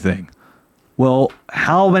learning anything. Well,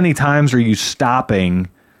 how many times are you stopping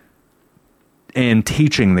and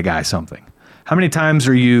teaching the guy something? How many times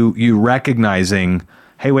are you recognizing,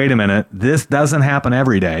 hey, wait a minute, this doesn't happen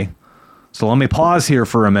every day. So let me pause here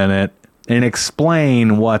for a minute and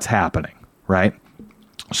explain what's happening, right?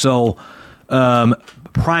 So,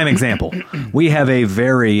 prime example, we have a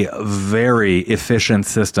very, very efficient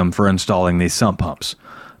system for installing these sump pumps.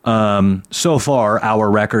 So far,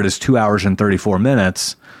 our record is 2 hours and 34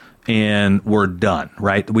 minutes, and we're done,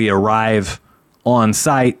 right? We arrive on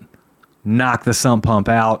site, knock the sump pump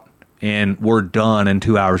out, and we're done in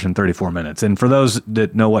 2 hours and 34 minutes. And for those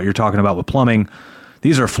that know what you're talking about with plumbing,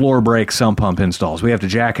 these are floor break sump pump installs. We have to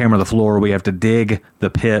jackhammer the floor. We have to dig the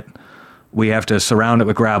pit. We have to surround it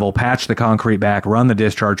with gravel, patch the concrete back, run the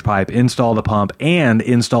discharge pipe, install the pump, and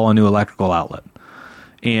install a new electrical outlet.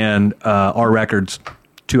 And our record's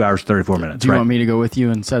 2 hours, 34 minutes. Do you want me to go with you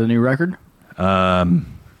and set a new record?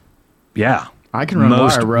 Yeah. I can run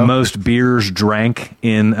wire, bro. Most beers drank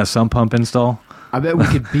in a sump pump install. I bet we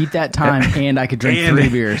could beat that time, and I could drink 3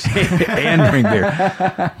 beers. And drink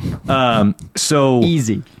beer. So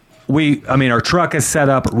easy. Our truck is set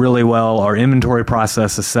up really well. Our inventory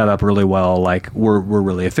process is set up really well. Like we're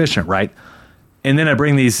really efficient, right? And then I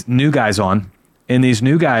bring these new guys on, and these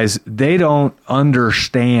new guys, they don't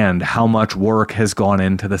understand how much work has gone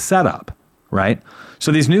into the setup, right?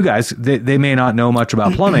 So these new guys, they may not know much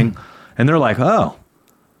about plumbing, and they're like, oh,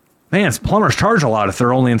 man, plumbers charge a lot if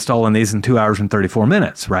they're only installing these in 2 hours and 34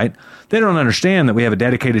 minutes, right? They don't understand that we have a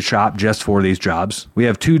dedicated shop just for these jobs. We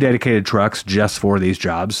have 2 dedicated trucks just for these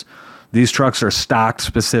jobs. These trucks are stocked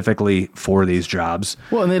specifically for these jobs.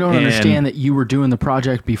 Well, and they don't understand that you were doing the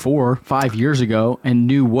project before 5 years ago and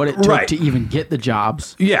knew what it took to even get the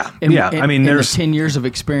jobs. Yeah, and, yeah. And there's the 10 years of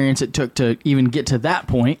experience it took to even get to that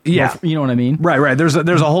point. Yeah. You know what I mean? Right. There's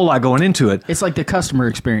a whole lot going into it. It's like the customer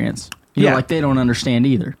experience. You know, like they don't understand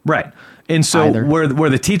either. Right. And so where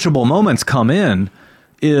the teachable moments come in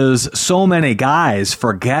is so many guys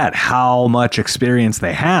forget how much experience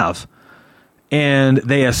they have, and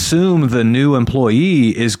they assume the new employee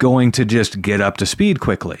is going to just get up to speed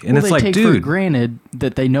quickly. And it's like, dude, dude, for granted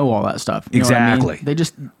that they know all that stuff. You exactly. know what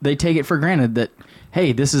I mean? They take it for granted that,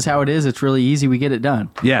 hey, this is how it is. It's really easy. We get it done.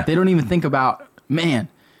 Yeah. They don't even think about, man,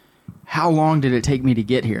 how long did it take me to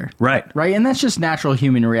get here? Right. Right. And that's just natural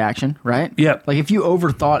human reaction, right? Yep. Like if you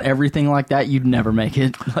overthought everything like that, you'd never make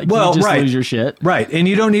it. Like you'd just lose your shit. Right. And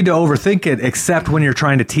you don't need to overthink it except when you're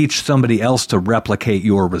trying to teach somebody else to replicate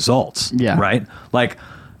your results. Yeah. Right. Like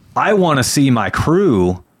I want to see my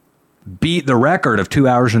crew beat the record of 2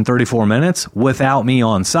 hours and 34 minutes without me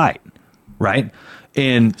on site. Right.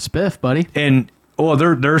 And spiff, buddy. And well,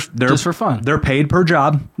 they're just for fun. They're paid per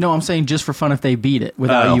job. No, I'm saying just for fun if they beat it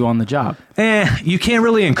without you on the job. You can't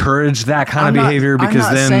really encourage that kind of behavior because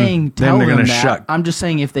then they're going to shut. I'm just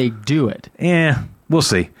saying if they do it. We'll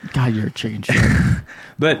see. God, you're a chicken shit.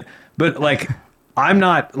 but like I'm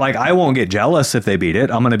not like I won't get jealous if they beat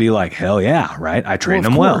it. I'm going to be like, hell yeah, right? I trained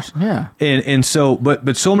them well. Yeah. And so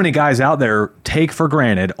but so many guys out there take for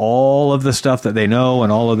granted all of the stuff that they know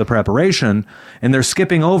and all of the preparation, and they're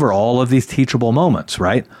skipping over all of these teachable moments,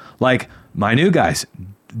 right? Like my new guys,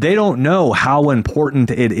 they don't know how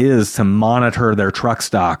important it is to monitor their truck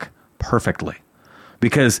stock perfectly.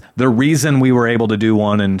 Because the reason we were able to do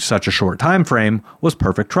one in such a short time frame was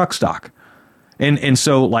perfect truck stock. And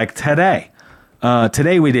so like today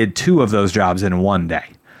we did 2 of those jobs in one day,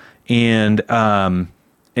 and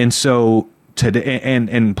so today,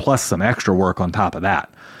 and plus some extra work on top of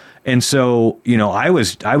that, and so I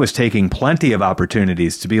was taking plenty of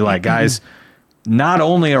opportunities to be like, guys, not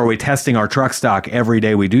only are we testing our truck stock every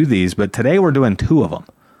day we do these, but today we're doing 2 of them.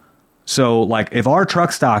 So like if our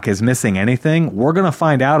truck stock is missing anything, we're going to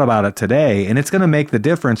find out about it today, and it's going to make the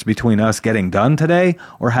difference between us getting done today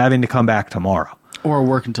or having to come back tomorrow. Or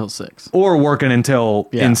work until 6. Or working until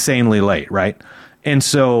insanely late, right? And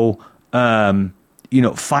so,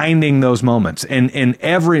 finding those moments. And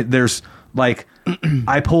there's like,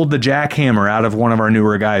 I pulled the jackhammer out of one of our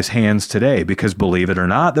newer guys' hands today because, believe it or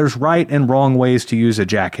not, there's right and wrong ways to use a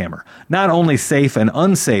jackhammer. Not only safe and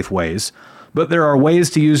unsafe ways, But there are ways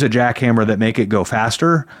to use a jackhammer that make it go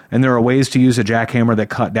faster, and there are ways to use a jackhammer that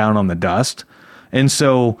cut down on the dust. And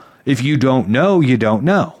so if you don't know, you don't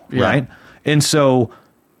know, right? And so,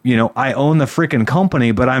 you know, I own the freaking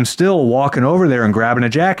company, but I'm still walking over there and grabbing a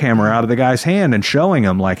jackhammer out of the guy's hand and showing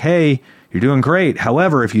him like, hey, you're doing great.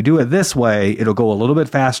 However, if you do it this way, it'll go a little bit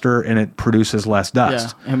faster and it produces less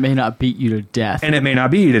dust. Yeah, it may not beat you to death. And it may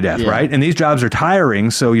not beat you to death, right? And these jobs are tiring,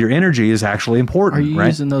 so your energy is actually important, Are you right?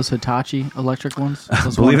 using those Hitachi electric ones?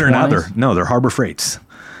 Those Believe it or not, 120s? they're Harbor Freights.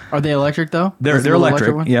 Are they electric, though? They're the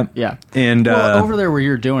electric, one? yep. Yeah. And well, over there where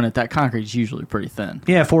you're doing it, that concrete's usually pretty thin.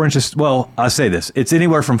 yeah, 4 inches. Well, I'll say this. It's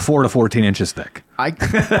anywhere from 4 to 14 inches thick.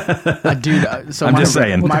 Dude, so I'm just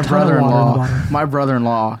saying. With a ton of water in the bottom. My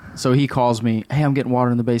brother-in-law, so he calls me, hey, I'm getting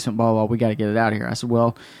water in the basement, blah, blah, blah. We got to get it out of here. I said,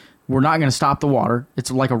 well, we're not going to stop the water.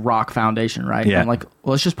 It's like a rock foundation, right? Yeah. I'm like,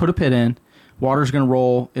 well, let's just put a pit in. Water's going to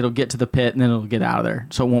roll. It'll get to the pit, and then it'll get out of there.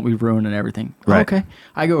 So it won't be ruining everything. Right. Okay.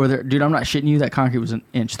 I go over there. Dude, I'm not shitting you. That concrete was an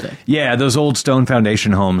inch thick. Yeah, those old stone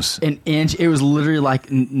foundation homes. An inch. It was literally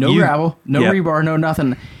like no gravel, no rebar, no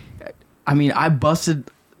nothing. I mean, I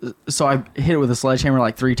busted. So I hit it with a sledgehammer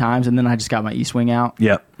like 3 times, and then I just got my E-swing out.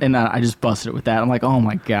 Yep. And I just busted it with that. I'm like, oh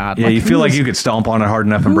my God. Yeah, like, you feel like you could stomp on it hard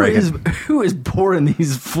enough and break it. Who is pouring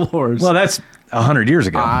these floors? Well, that's 100 years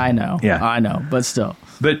ago. I know. Yeah. I know. But still.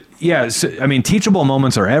 But yeah, so, I mean, teachable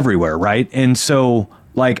moments are everywhere, right? And so,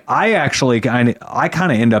 like, I kind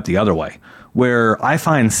of end up the other way, where I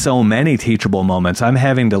find so many teachable moments, I'm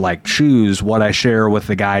having to like choose what I share with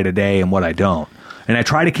the guy today and what I don't. And I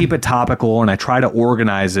try to keep it topical, and I try to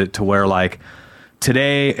organize it to where, like,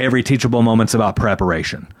 today every teachable moment's about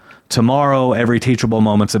preparation. Tomorrow every teachable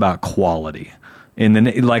moment's about quality. And then,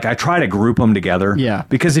 like, I try to group them together. Yeah.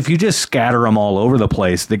 Because if you just scatter them all over the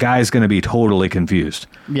place, the guy's going to be totally confused.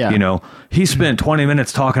 Yeah. You know, he spent 20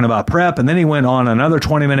 minutes talking about prep, and then he went on another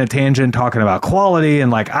 20-minute tangent talking about quality,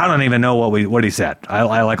 and, like, I don't even know what he said.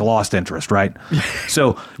 I like lost interest, right?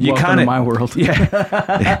 So you kind of my world.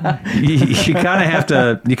 Yeah. you kind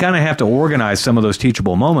of have to organize some of those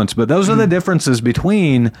teachable moments, but those are the differences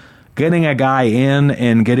between getting a guy in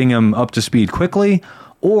and getting him up to speed quickly,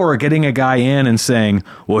 or getting a guy in and saying,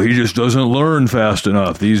 well, he just doesn't learn fast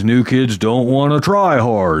enough. These new kids don't want to try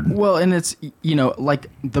hard. Well, and it's, you know, like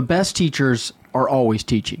the best teachers are always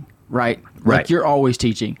teaching, right? Right. Like you're always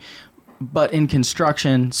teaching. But in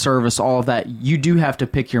construction, service, all of that, you do have to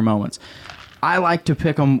pick your moments. I like to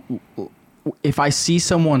pick them if I see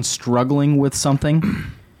someone struggling with something,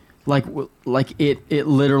 like it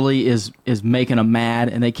literally is making them mad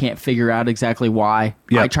and they can't figure out exactly why.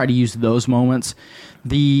 Yep. I try to use those moments.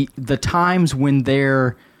 The times when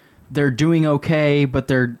they're doing okay, but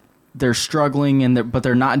they're struggling but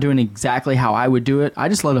they're not doing exactly how I would do it, I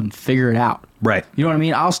just let them figure it out. Right. You know what I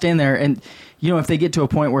mean? I'll stand there and, you know, if they get to a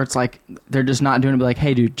point where it's like they're just not doing it, be like,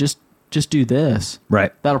 hey, dude, just do this.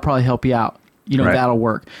 Right. That'll probably help you out. You know, Right. that'll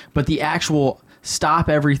work. But the actual stop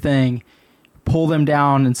everything, pull them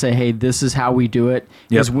down and say, hey, this is how we do it,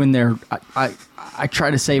 Yep. is when they're I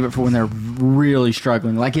try to save it for when they're really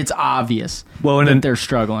struggling. Like it's obvious that they're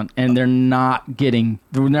struggling and they're not getting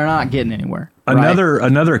anywhere.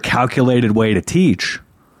 Another calculated way to teach.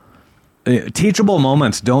 Teachable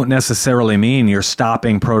moments don't necessarily mean you're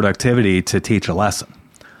stopping productivity to teach a lesson.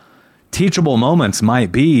 Teachable moments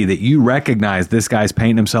might be that you recognize this guy's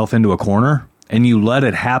painting himself into a corner and you let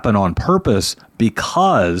it happen on purpose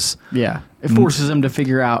because it forces them to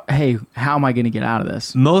figure out, hey, how am I going to get out of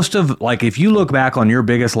this? most of, like, if you look back on your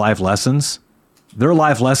biggest life lessons, they're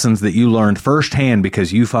life lessons that you learned firsthand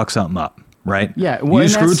because you fucked something up, right? Yeah, well, you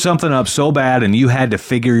and screwed something up so bad and you had to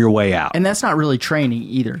figure your way out. And that's not really training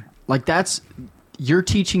either. Like you're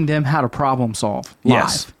teaching them how to problem solve live.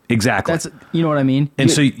 Yes, exactly. That's, you know what I mean? And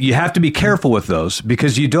so you have to be careful with those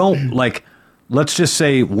because you don't, like, let's just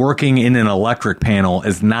say working in an electric panel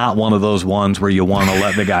is not one of those ones where you want to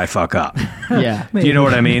let the guy fuck up. Yeah. Do you know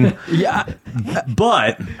what I mean? Yeah.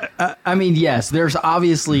 But I mean, yes, there's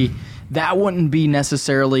obviously, that wouldn't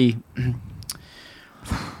necessarily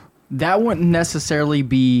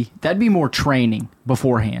be, that'd be more training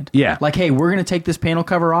beforehand. Yeah. Like, hey, we're going to take this panel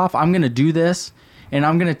cover off. I'm going to do this, and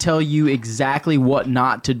I'm going to tell you exactly what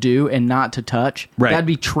not to do and not to touch. Right. That'd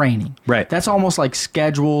be training. Right. That's almost like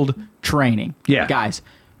scheduled training. Yeah. Guys,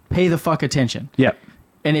 pay the fuck attention. yeah.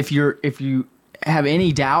 And if you have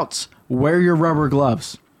any doubts, wear your rubber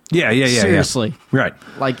gloves. Yeah. Seriously. Right.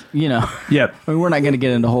 Like, you know. Yep. I mean, we're not going to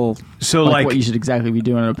get into whole So, like, what you should exactly be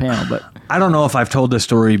doing in a panel, but I don't know if I've told this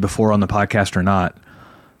story before on the podcast or not.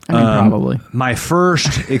 I mean, probably. My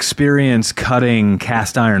first experience cutting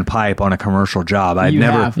cast iron pipe on a commercial job, I'd You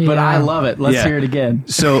never. have, but Yeah. I love it. Let's Yeah. hear it again.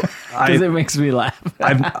 So Because it makes me laugh.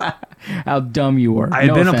 how dumb you were. I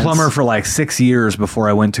had been a plumber for like 6 years before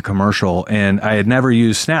I went to commercial, and I had never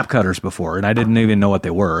used snap cutters before, and I didn't even know what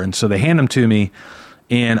they were. And so they hand them to me,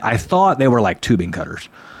 and I thought they were like tubing cutters.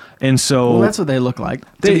 And so that's what they look like.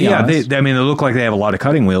 They look like they have a lot of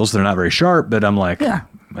cutting wheels. They're not very sharp, but I'm like,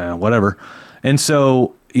 whatever. And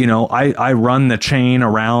so, I run the chain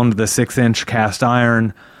around the 6-inch cast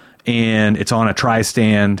iron, and it's on a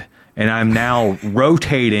tri-stand, and I'm now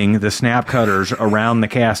rotating the snap cutters around the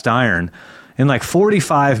cast iron. And like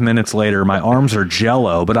 45 minutes later, my arms are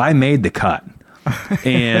jello, but I made the cut.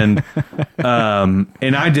 And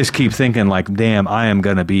I just keep thinking like, damn, I am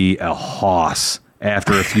going to be a hoss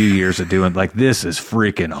after a few years of doing like, this is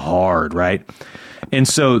freaking hard. Right. And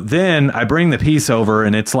so then I bring the piece over,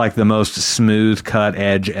 and it's like the most smooth cut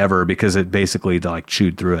edge ever because it basically like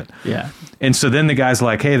chewed through it. Yeah. And so then the guy's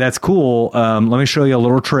like, hey, that's cool. Let me show you a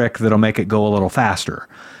little trick that'll make it go a little faster.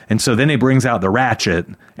 And so then he brings out the ratchet,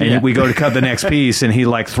 and we go to cut the next piece, and he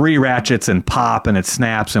like 3 ratchets and pop, and it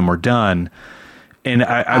snaps, and we're done. And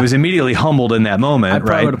I was immediately humbled in that moment. I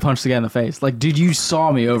probably would have punched the guy in the face. Like, dude, you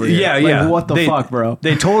saw me over here. Yeah. What the fuck, bro?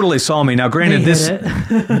 They totally saw me. Now, granted,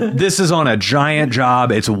 this is on a giant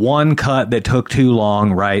job. It's one cut that took too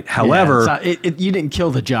long, right? However, you didn't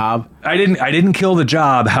kill the job. I didn't kill the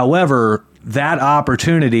job. However, that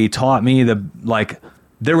opportunity taught me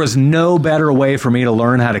there was no better way for me to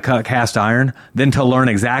learn how to cut cast iron than to learn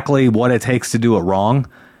exactly what it takes to do it wrong,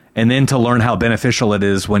 and then to learn how beneficial it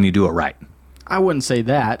is when you do it right. I wouldn't say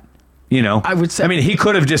that. I would say. I mean, he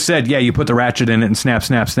could have just said, "Yeah, you put the ratchet in it and snap,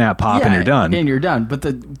 snap, snap, pop, and you're done." And you're done.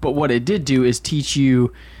 But what it did do is teach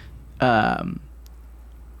you,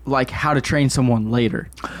 like how to train someone later.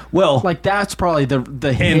 Well, like that's probably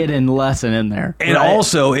the hidden lesson in there. And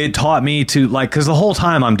also, it taught me to because the whole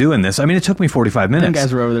time I'm doing this, I mean, it took me 45 minutes. Them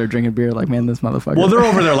guys were over there drinking beer, like, man, this motherfucker. Well, they're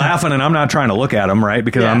over there laughing, and I'm not trying to look at them, right?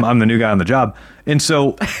 Because I'm the new guy on the job. And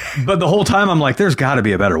so, but the whole time I'm like, there's got to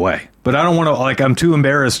be a better way. But I don't want to, I'm too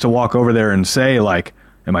embarrassed to walk over there and say,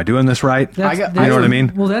 am I doing this right? You know what I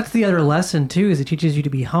mean? Well, that's the other lesson, too, is it teaches you to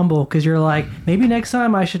be humble, because you're like, maybe next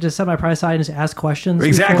time I should just set my price aside and just ask questions.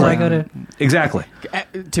 Exactly. Before I go to... Exactly.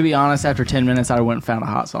 To be honest, after 10 minutes, I went and found a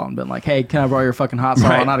hot saw and been like, hey, can I borrow your fucking hot saw?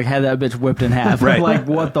 Right. And I'd have had that bitch whipped in half. Right. Like,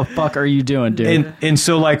 what the fuck are you doing, dude? And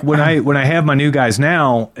so, when I have my new guys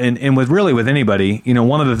now, and with anybody,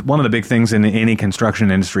 one of the big things in any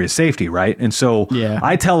construction industry is safety, right? And so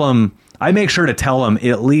I make sure to tell them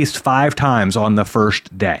at least 5 times on the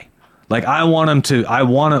first day. I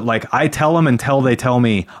tell them until they tell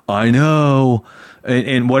me, I know.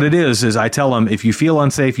 And what it is I tell them, if you feel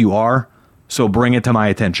unsafe, you are. So bring it to my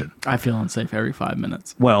attention. I feel unsafe every 5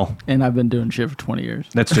 minutes. Well. And I've been doing shit for 20 years.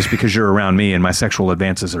 That's just because you're around me and my sexual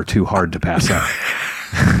advances are too hard to pass up.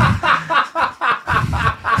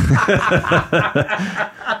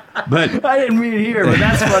 But I didn't mean it here, but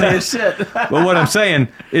that's funny as shit. But what I'm saying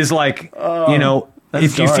is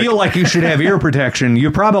if you feel like you should have ear protection,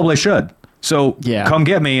 you probably should. So come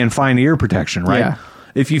get me and find ear protection, right? Yeah.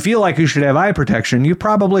 If you feel like you should have eye protection, you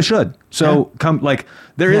probably should. So come,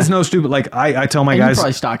 there is no stupid, I tell my guys. You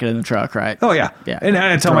probably stock it in the truck, right? Oh, yeah. Yeah. And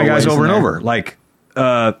I tell my guys over and over,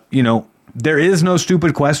 there is no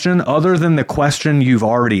stupid question other than the question you've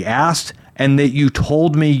already asked and that you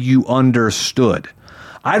told me you understood.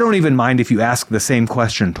 I don't even mind if you ask the same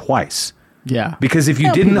question twice. Yeah. Because if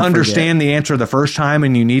you didn't understand the answer the first time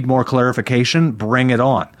and you need more clarification, bring it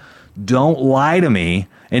on. Don't lie to me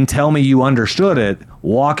and tell me you understood it,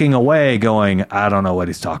 walking away going, I don't know what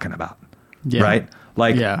he's talking about. Yeah. Right?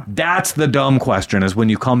 That's the dumb question, is when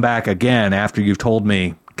you come back again after you've told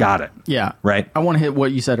me, got it. Yeah. Right? I want to hit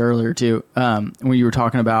what you said earlier, too, when you were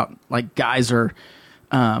talking about, guys are,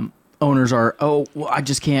 owners are, I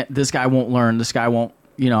just can't, this guy won't learn, this guy won't,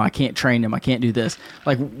 I can't train him, I can't do this.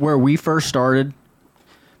 Where we first started,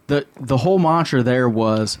 the whole mantra there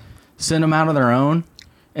was send them out on their own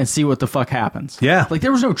and see what the fuck happens. Yeah.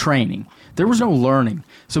 There was no training. There was no learning.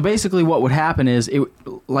 So basically what would happen is it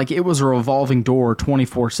was a revolving door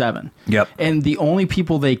 24/7. Yep. And the only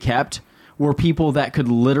people they kept were people that could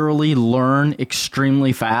literally learn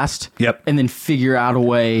extremely fast. Yep. And then figure out a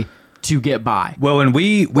way to get by. Well, and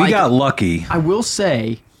we got lucky. I will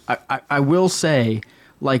say,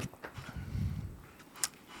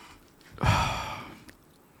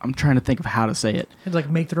 I'm trying to think of how to say it. It's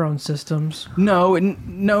make their own systems. No,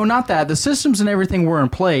 not that. The systems and everything were in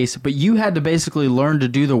place, but you had to basically learn to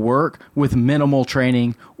do the work with minimal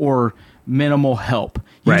training or minimal help.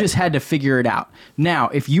 You just had to figure it out. Now,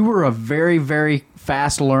 if you were a very, very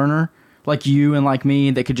fast learner, like you and like me,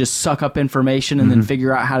 that could just suck up information and then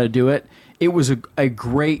figure out how to do it, it was a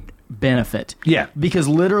great benefit. Yeah. Because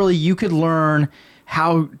literally you could learn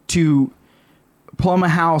how to plumb a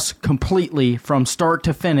house completely from start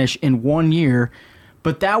to finish in 1 year,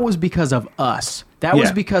 but that was because of us. That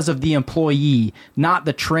was because of the employee, not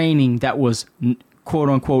the training that was quote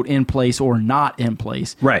unquote in place or not in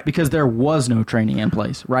place. Right. Because there was no training in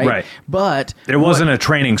place, right? Right. But there wasn't a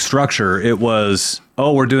training structure. It was,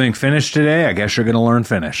 oh, we're doing finish today. I guess you're going to learn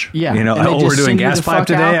finish. Yeah. You know, oh, we're doing gas pipe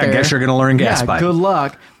today. I guess you're going to learn gas pipe. Good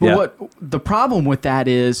luck. But what the problem with that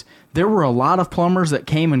is there were a lot of plumbers that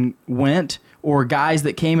came and went, or guys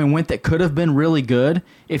that came and went that could have been really good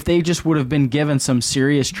if they just would have been given some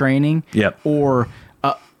serious training. Yep. Or,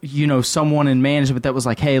 you know, someone in management that was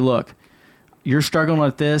like, hey, look, you're struggling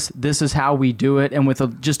with this. This is how we do it. And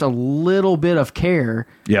with just a little bit of care,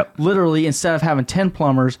 literally, instead of having 10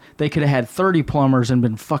 plumbers, they could have had 30 plumbers and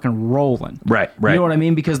been fucking rolling. Right. You know what I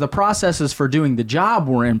mean? Because the processes for doing the job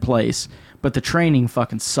were in place, but the training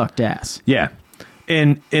fucking sucked ass. Yeah.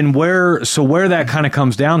 And where that kind of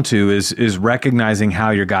comes down to is recognizing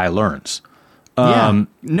how your guy learns. No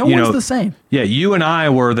one's the same. Yeah, you and I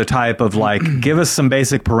were the type of like, give us some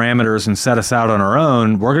basic parameters and set us out on our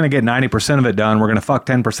own. We're going to get 90% of it done. We're going to fuck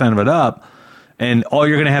 10% of it up. And all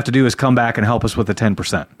you're going to have to do is come back and help us with the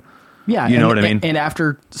 10%. Yeah. You know what I mean? And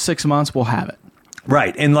after 6 months, we'll have it.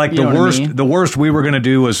 Right. And like the worst we were going to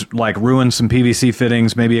do was like ruin some PVC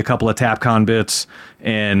fittings, maybe a couple of TAPCon bits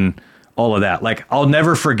and all of that. Like, I'll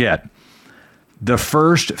never forget the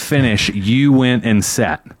first finish you went and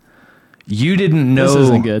set. You didn't know. This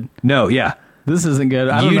isn't good. No, yeah. This isn't good.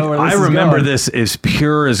 I don't know where this is remember going. this is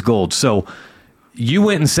pure as gold. So you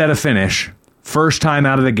went and set a finish, first time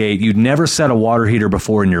out of the gate. You'd never set a water heater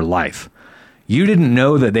before in your life. You didn't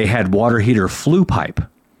know that they had water heater flue pipe.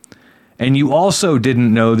 And you also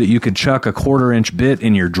didn't know that you could chuck a 1/4-inch bit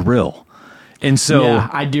in your drill. And so, yeah,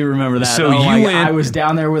 I do remember that. So I was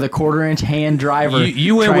down there with a 1/4-inch hand driver.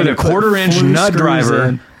 You went with a 1/4-inch nut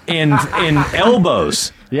driver and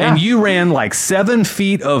elbows. Yeah. And you ran like 7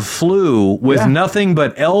 feet of flue with nothing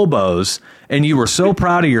but elbows. And you were so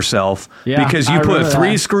proud of yourself because you put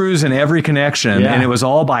 3 screws in every connection and it was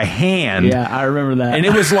all by hand. Yeah, I remember that. And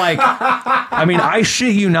it was like, I mean, I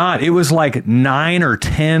shit you not. It was like 9 or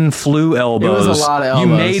 10 flue elbows. It was a lot of elbows.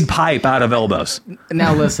 You made pipe out of elbows.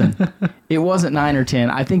 Now listen, it wasn't 9 or 10.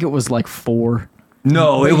 I think it was like 4.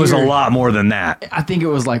 No, it was a lot more than that. I think it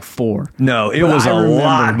was like 4. No, it was a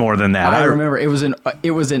lot more than that. I remember it was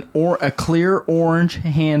a clear orange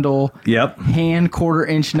handle. Yep. Hand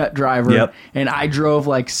 1/4-inch nut driver. Yep. And I drove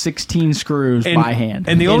like 16 screws by hand.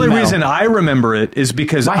 And the only reason I remember it is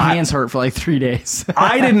because my hands hurt for like 3 days.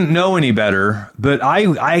 I didn't know any better, but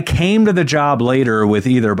I came to the job later with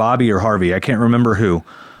either Bobby or Harvey. I can't remember who.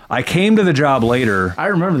 I came to the job later. I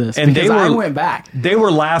remember this and because I went back. They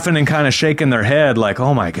were laughing and kind of shaking their head like,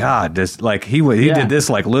 "Oh my God, this like he did this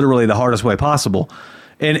like literally the hardest way possible."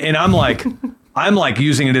 And I'm like I'm like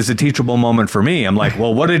using it as a teachable moment for me. I'm like,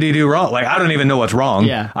 "Well, what did he do wrong?" Like I don't even know what's wrong.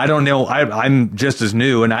 Yeah. I don't know. I'm just as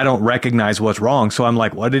new and I don't recognize what's wrong. So I'm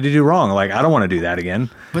like, "What did he do wrong?" Like I don't want to do that again.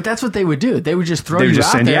 But that's what they would do. They would just throw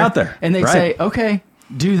send you out there. And they'd say, "Okay,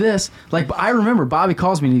 do this." Like I remember Bobby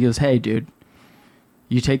calls me and he goes, "Hey, dude,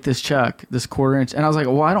 you take this chuck, this 1/4-inch." And I was like,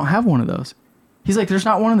 well, I don't have one of those. He's like, there's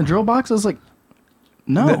not one in the drill box? I was like,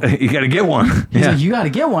 no. You got to get one. He's like, you got to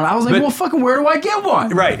get one. I was like, well, fucking where do I get one?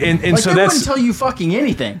 Right. And like, so they that's... wouldn't tell you fucking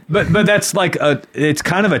anything. But that's like, it's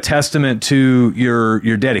kind of a testament to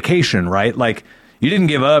your dedication, right? Like, you didn't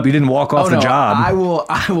give up. You didn't walk off the job. I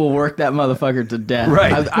will work that motherfucker to death.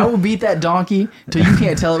 Right. I will beat that donkey till you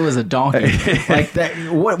can't tell it was a donkey. Like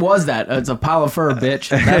that. What was that? It's a pile of fur, bitch.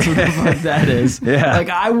 That's what the fuck that is. Yeah. Like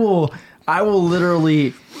I will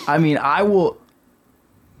literally. I mean, I will.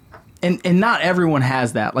 And not everyone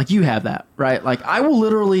has that. Like you have that, right? Like I will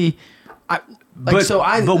literally.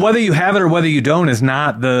 But whether you have it or whether you don't is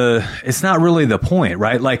not it's not really the point,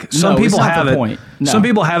 right? Like some people have it. No. Some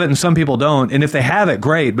people have it and some people don't. And if they have it,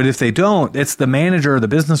 great. But if they don't, it's the manager or the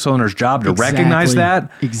business owner's job to recognize that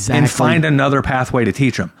and find another pathway to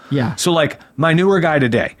teach them. Yeah. So like my newer guy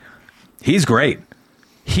today, he's great.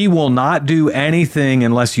 He will not do anything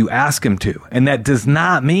unless you ask him to. And that does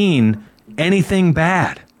not mean anything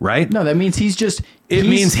bad, right? No, that means it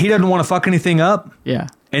means he doesn't want to fuck anything up. Yeah.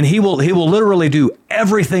 And he will literally do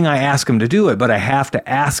everything I ask him to do it, but I have to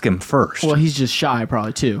ask him first. Well, he's just shy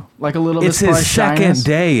probably too. Like a little it's bit his second shyness.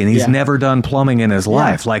 day and he's never done plumbing in his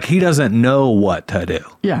life. Like he doesn't know what to do.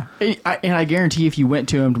 Yeah. And I guarantee if you went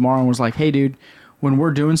to him tomorrow and was like, hey dude, when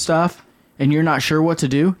we're doing stuff and you're not sure what to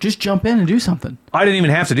do, just jump in and do something. I didn't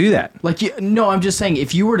even have to do that. Like, no, I'm just saying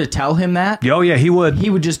if you were to tell him that. Oh yeah, he would. He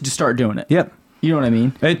would just start doing it. Yep. You know what I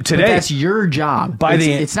mean? Today, but that's your job.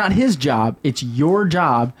 It's not his job. It's your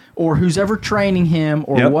job, or who's ever training him,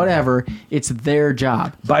 or whatever. It's their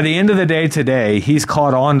job. By the end of the day today, he's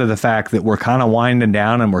caught on to the fact that we're kind of winding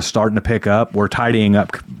down and we're starting to pick up. We're tidying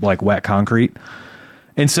up like wet concrete.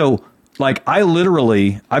 And so, like,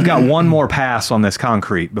 I've got one more pass on this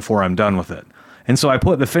concrete before I'm done with it. And so I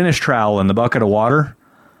put the finish trowel in the bucket of water.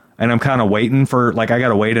 And I'm kind of waiting for, like, I got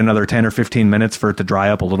to wait another 10 or 15 minutes for it to dry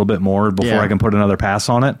up a little bit more before I can put another pass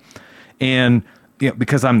on it. And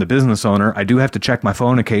because I'm the business owner, I do have to check my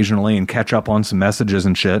phone occasionally and catch up on some messages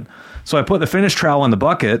and shit. So I put the finish trowel in the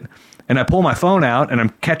bucket and I pull my phone out and I'm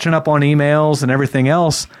catching up on emails and everything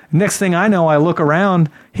else. Next thing I know, I look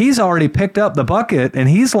around, he's already picked up the bucket and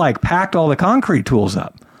he's like packed all the concrete tools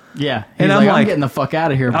up. Yeah. And I'm getting the fuck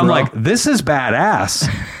out of here, bro. I'm like, this is badass.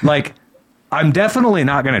 Like, I'm definitely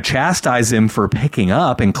not going to chastise him for picking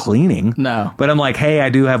up and cleaning. No. But I'm like, hey, I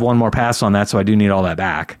do have one more pass on that, so I do need all that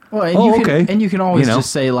back. Well, and you can always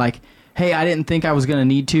just say, like, hey, I didn't think I was going to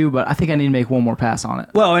need to, but I think I need to make one more pass on it.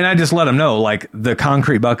 Well, and I just let him know, like, the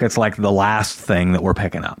concrete bucket's like the last thing that we're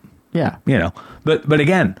picking up. Yeah. But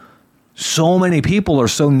again, so many people are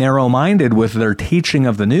so narrow-minded with their teaching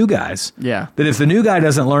of the new guys. Yeah. That if the new guy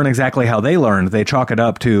doesn't learn exactly how they learned, they chalk it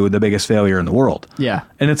up to the biggest failure in the world. Yeah.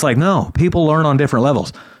 And it's like, no, people learn on different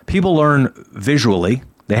levels. People learn visually.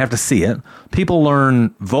 They have to see it. People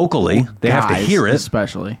learn vocally. They have to hear it.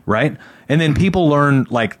 Especially. Right? And then people learn,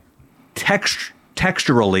 like,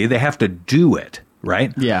 texturally. They have to do it.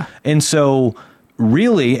 Right? Yeah. And so,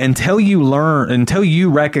 really, until you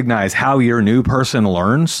recognize how your new person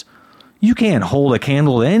learns, you can't hold a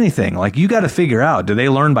candle to anything. Like, you got to figure out, do they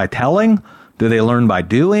learn by telling? Do they learn by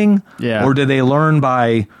doing? Yeah. Or do they learn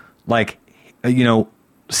by, like,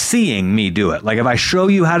 seeing me do it? Like, if I show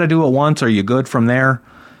you how to do it once, are you good from there?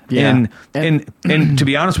 Yeah. And to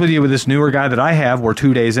be honest with you, with this newer guy that I have, we're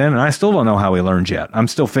 2 days in, and I still don't know how he learns yet. I'm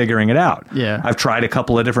still figuring it out. Yeah. I've tried a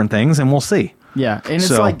couple of different things, and we'll see. Yeah. And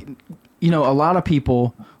it's like, a lot of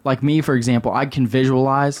people, like me, for example, I can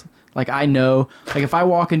visualize. Like, I know, like, if I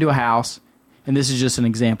walk into a house, and this is just an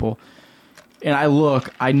example, and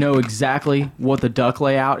I know exactly what the duct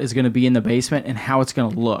layout is going to be in the basement and how it's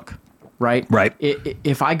going to look, right? Right.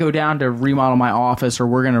 If I go down to remodel my office or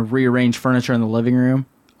we're going to rearrange furniture in the living room,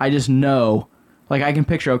 I just know, like, I can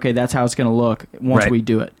picture, okay, that's how it's going to look once we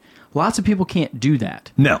do it. Lots of people can't do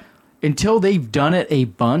that. No. Until they've done it a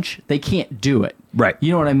bunch, they can't do it. Right.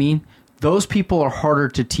 You know what I mean? Those people are harder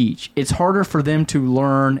to teach. It's harder for them to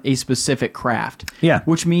learn a specific craft. Yeah.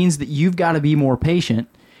 Which means that you've got to be more patient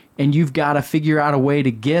and you've got to figure out a way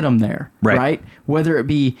to get them there. Right? Whether it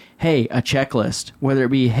be, hey, a checklist. Whether it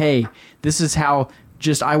be, hey, this is how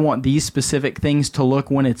I want these specific things to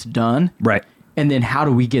look when it's done. Right. And then how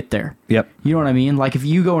do we get there? Yep. You know what I mean? Like, if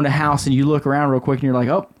you go in a house and you look around real quick and you're like,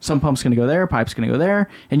 oh, some pump's going to go there, pipe's going to go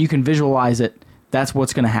there, and you can visualize it. That's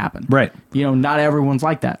what's going to happen. Right. Not everyone's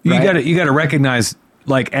like that. Right? You got to recognize,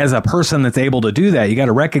 like, as a person that's able to do that, you got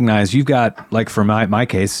to recognize you've got, like, for my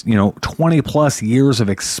case, 20 plus years of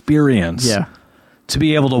experience. Yeah. To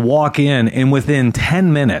be able to walk in and within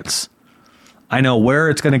 10 minutes, I know where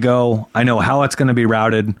it's going to go. I know how it's going to be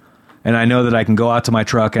routed. And I know that I can go out to my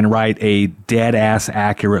truck and write a dead ass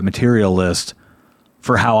accurate material list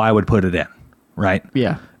for how I would put it in. Right.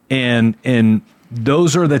 Yeah. And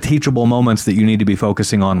those are the teachable moments that you need to be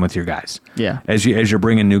focusing on with your guys. Yeah. As you're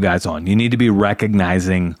bringing new guys on, you need to be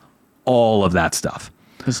recognizing all of that stuff.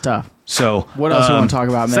 It's tough. So what else do you want to talk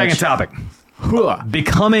about, Mitch? Second topic.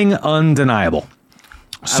 Becoming undeniable.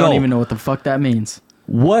 I don't even know what the fuck that means.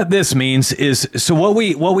 What this means is, so what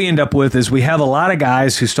we end up with is we have a lot of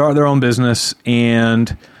guys who start their own business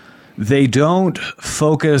and they don't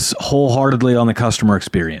focus wholeheartedly on the customer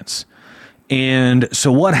experience. And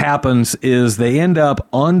so what happens is they end up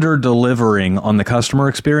under-delivering on the customer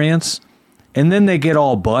experience, and then they get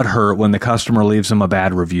all butthurt when the customer leaves them a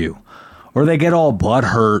bad review. Or they get all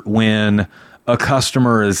butthurt when a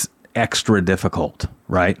customer is extra difficult,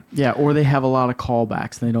 right? Yeah, or they have a lot of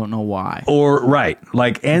callbacks and they don't know why. Or, right,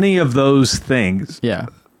 like any of those things. Yeah.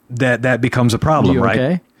 That becomes a problem, you right?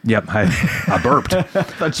 Okay? Yep, I burped. I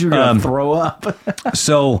thought you were going to throw up.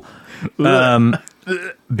 So...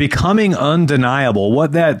 becoming undeniable,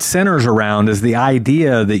 what that centers around is the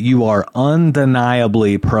idea that you are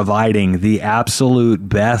undeniably providing the absolute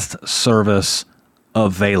best service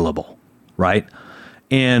available, right?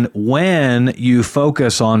 And when you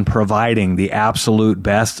focus on providing the absolute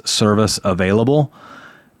best service available,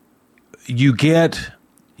 you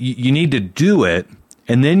need to do it,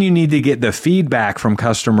 and then you need to get the feedback from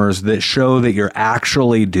customers that show that you're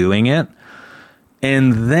actually doing it.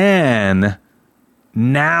 And then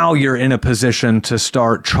now you're in a position to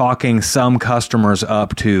start chalking some customers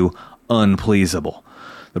up to unpleasable.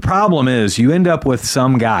 The problem is you end up with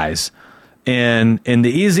some guys, and the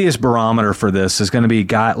easiest barometer for this is going to be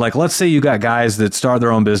like, let's say you got guys that start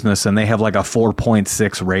their own business and they have like a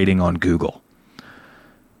 4.6 rating on Google.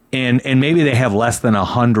 And maybe they have less than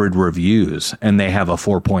 100 reviews and they have a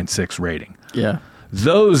 4.6 rating. Yeah.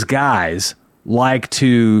 Those guys like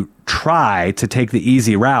to try to take the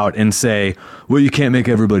easy route and say, well, you can't make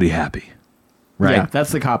everybody happy. Right? Yeah,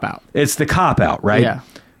 that's the cop-out. It's the cop-out, right? Yeah.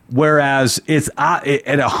 Whereas it's at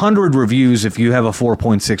 100 reviews, if you have a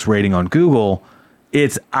 4.6 rating on Google,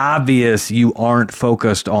 it's obvious you aren't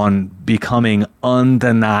focused on becoming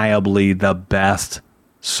undeniably the best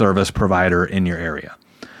service provider in your area.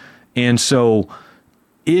 And so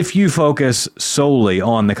if you focus solely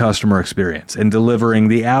on the customer experience and delivering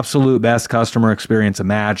the absolute best customer experience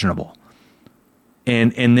imaginable,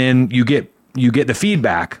 and then you get the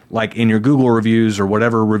feedback, like in your Google reviews or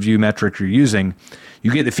whatever review metric you're using,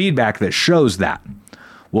 you get the feedback that shows that.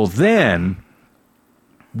 Well, then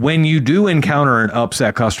when you do encounter an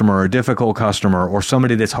upset customer or a difficult customer or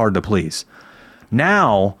somebody that's hard to please,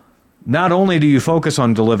 now not only do you focus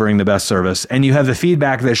on delivering the best service and you have the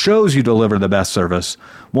feedback that shows you deliver the best service,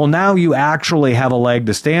 well, now you actually have a leg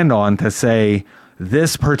to stand on to say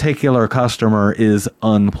this particular customer is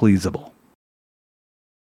unpleasable.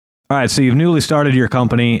 All right, so you've newly started your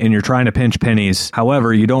company and you're trying to pinch pennies.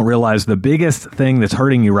 However, you don't realize the biggest thing that's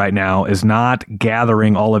hurting you right now is not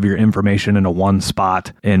gathering all of your information into one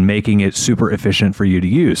spot and making it super efficient for you to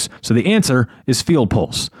use. So the answer is Field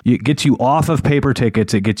Pulse. It gets you off of paper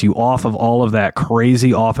tickets. It gets you off of all of that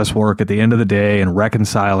crazy office work at the end of the day and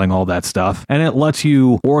reconciling all that stuff. And it lets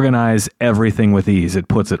you organize everything with ease. It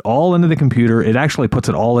puts it all into the computer. It actually puts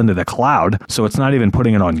it all into the cloud. So it's not even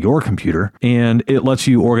putting it on your computer. And it lets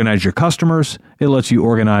you organize your customers. It lets you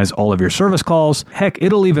organize all of your service calls. Heck,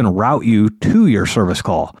 it'll even route you to your service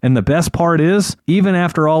call. And the best part is, even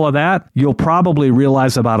after all of that, you'll probably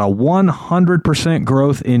realize about a 100%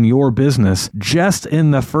 growth in your business just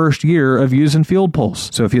in the first year of using Field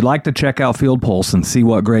Pulse. So if you'd like to check out Field Pulse and see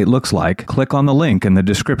what great looks like, click on the link in the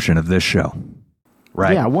description of this show.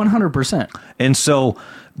 Right? Yeah, 100%. And so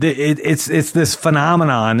it's this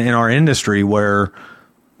phenomenon in our industry where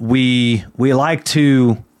we like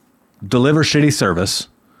to deliver shitty service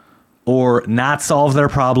or not solve their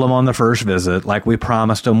problem on the first visit like we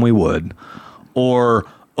promised them we would, or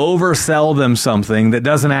oversell them something that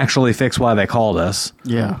doesn't actually fix why they called us.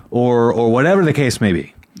 Yeah. Or whatever the case may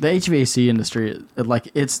be. The HVAC industry,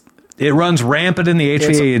 it runs rampant in the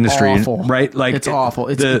HVAC industry, awful. Right? Like it's awful.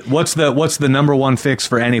 What's the number one fix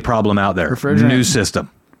for any problem out there? Refrigerant. New system.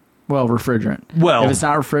 Well, refrigerant. Well, if it's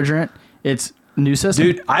not refrigerant, it's new system.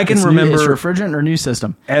 Dude, I can remember it's refrigerant or new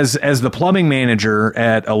system. As the plumbing manager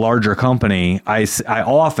at a larger company, I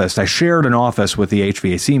shared an office with the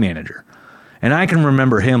HVAC manager, and I can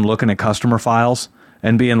remember him looking at customer files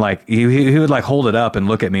and being like, he would like hold it up and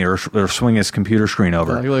look at me or swing his computer screen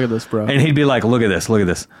over. Like, look at this, bro. And he'd be like, look at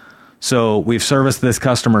this. So we've serviced this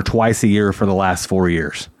customer twice a year for the last 4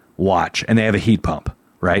 years. Watch. And they have a heat pump,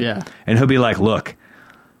 right? Yeah. And he'll be like, look,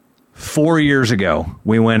 4 years ago,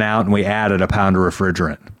 we went out and we added a pound of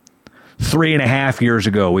refrigerant. 3.5 years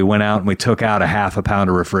ago, we went out and we took out a half a pound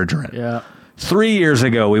of refrigerant. Yeah. 3 years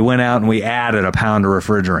ago, we went out and we added a pound of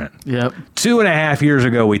refrigerant. Yep. 2.5 years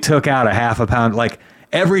ago, we took out a half a pound. Like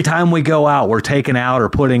every time we go out, we're taking out or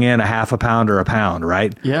putting in a half a pound or a pound,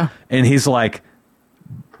 right? Yeah. And he's like,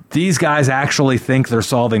 these guys actually think they're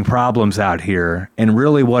solving problems out here. And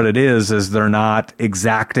really what it is they're not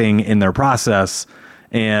exacting in their process.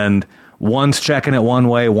 And one's checking it one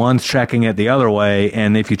way, one's checking it the other way.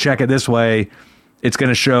 And if you check it this way, it's going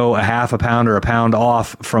to show a half a pound or a pound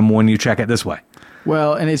off from when you check it this way.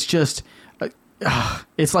 Well, and it's just,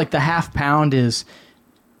 it's like the half pound it's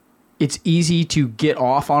easy to get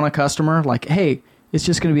off on a customer. Like, hey, it's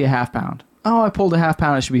just going to be a half pound. Oh, I pulled a half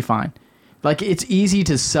pound. It should be fine. Like, it's easy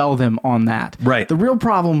to sell them on that. Right. The real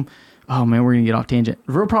problem, oh man, we're going to get off tangent.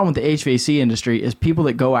 The real problem with the HVAC industry is people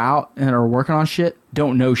that go out and are working on shit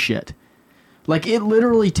don't know shit. Like, it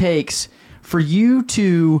literally takes for you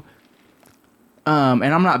to, and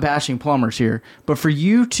I'm not bashing plumbers here, but for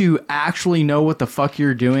you to actually know what the fuck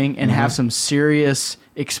you're doing and have some serious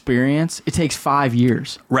experience, it takes 5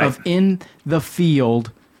 years of in the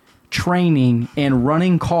field training and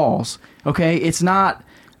running calls. Okay? It's not,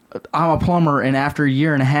 I'm a plumber and after a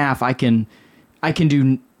year and a half, I can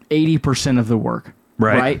do 80% of the work.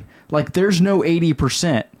 Right? Like, there's no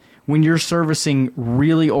 80%. When you're servicing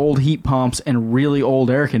really old heat pumps and really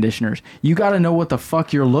old air conditioners, you got to know what the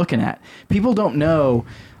fuck you're looking at. People don't know,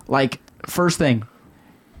 like, first thing,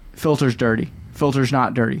 filter's dirty. Filter's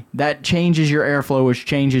not dirty. That changes your airflow, which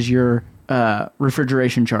changes your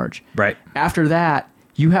refrigeration charge. Right. After that,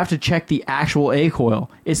 you have to check the actual A coil.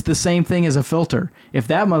 It's the same thing as a filter. If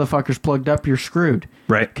that motherfucker's plugged up, you're screwed.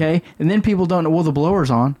 Right. Okay? And then people don't know, well, the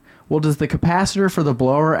blower's on. Well, does the capacitor for the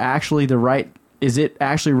blower actually is it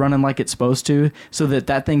actually running like it's supposed to, so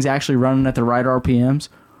that thing's actually running at the right RPMs?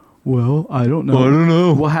 Well, I don't know. I don't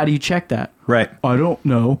know. Well, how do you check that? Right. I don't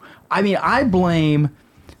know. I mean, I blame,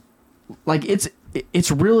 like,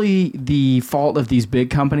 it's really the fault of these big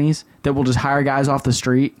companies that will just hire guys off the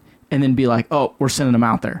street and then be like, oh, we're sending them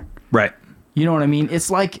out there. Right. You know what I mean? It's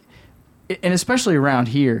like, and especially around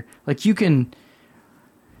here, like you can,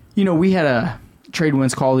 we had a trade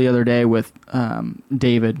winds call the other day with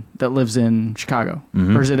David that lives in Chicago.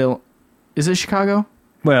 Mm-hmm. Or is it Chicago?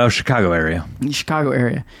 Well, Chicago area. Chicago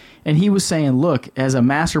area. And he was saying, look, as a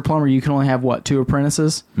master plumber, you can only have, 2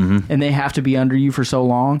 apprentices? Mm-hmm. And they have to be under you for so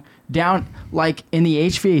long. Down, like, in the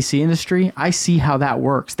HVAC industry, I see how that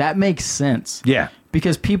works. That makes sense. Yeah.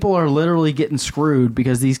 Because people are literally getting screwed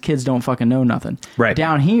because these kids don't fucking know nothing. Right.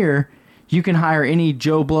 Down here, you can hire any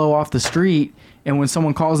Joe Blow off the street, and when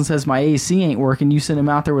someone calls and says, my AC ain't working, you send him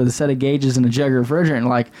out there with a set of gauges and a jug of refrigerant and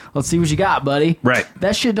like, let's see what you got, buddy. Right.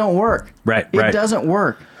 That shit don't work. Right. It doesn't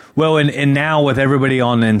work. Well, and now with everybody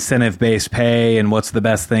on incentive-based pay and what's the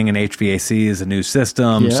best thing in HVAC is a new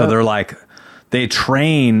system. Yep. So they're like, they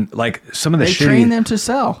train, like some of the They train them to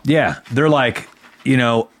sell. Yeah. They're like,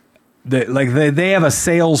 they have a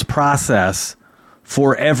sales process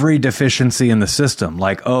for every deficiency in the system.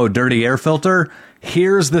 Like, oh, dirty air filter.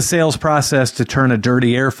 Here's the sales process to turn a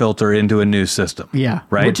dirty air filter into a new system. Yeah.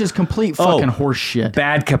 Right. Which is complete fucking horse shit.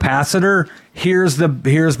 Bad capacitor. Here's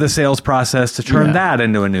the sales process to turn that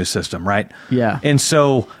into a new system. Right. Yeah. And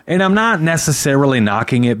so, and I'm not necessarily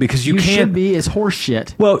knocking it because you can't should be. It's horse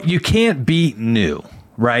shit. Well, you can't beat new.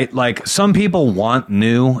 Right? Like some people want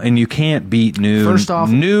new and you can't beat new. First off,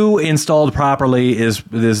 new installed properly is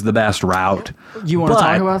the best route. You want to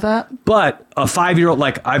talk about that? But a 5-year-old,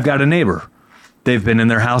 like I've got a neighbor. They've been in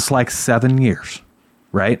their house like 7 years,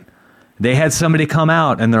 right? They had somebody come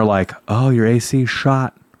out and they're like, oh, your AC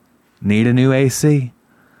shot. Need a new AC.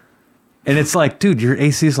 And it's like, dude, your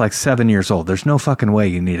AC is like 7 years old. There's no fucking way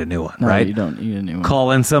you need a new one, no, right? You don't need a new one. Call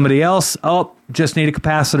in somebody else. Oh, just need a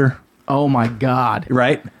capacitor. Oh my God.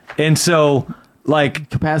 Right? And so, like,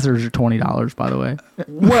 capacitors are $20, by the way.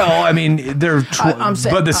 Well, I mean, they're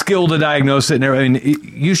but the skill to diagnose it, and I mean,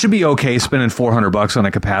 you should be okay spending $400 on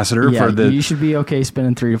a capacitor for the. You should be okay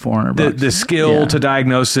spending $300 to $400. The skill to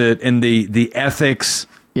diagnose it and the ethics.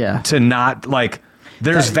 Yeah. To not like,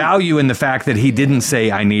 there's value in the fact that he didn't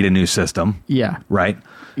say I need a new system. Yeah. Right.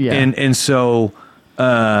 Yeah. And so,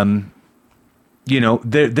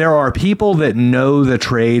 there are people that know the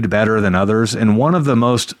trade better than others, and one of the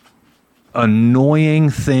most annoying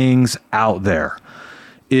things out there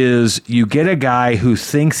is you get a guy who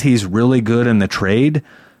thinks he's really good in the trade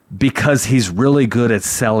because he's really good at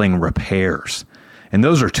selling repairs. And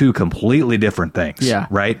those are two completely different things. Yeah.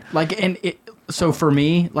 Right? Like, so for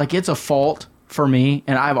me, like, it's a fault for me,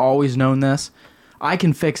 and I've always known this. I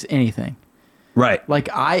can fix anything. Right. Like,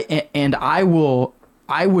 I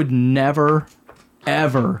would never,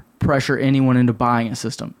 ever pressure anyone into buying a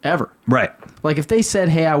system ever. Right. Like if they said,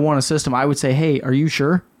 "Hey, I want a system," I would say, "Hey, are you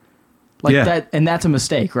sure?" Like that, and that's a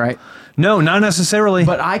mistake, right? No, not necessarily.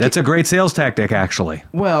 But that's a great sales tactic, actually.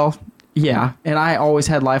 Well, yeah, and I always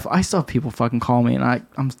had life. I still have people fucking call me, and I'm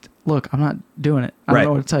not doing it. I don't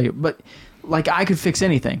know what to tell you, but like I could fix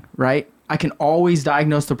anything, right? I can always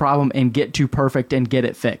diagnose the problem and get to perfect and get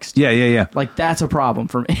it fixed. Yeah. Like that's a problem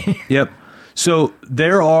for me. Yep. So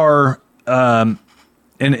there are.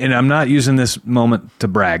 And I'm not using this moment to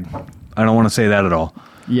brag. I don't want to say that at all.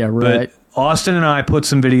 Yeah, right. But Austin and I put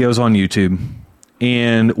some videos on YouTube,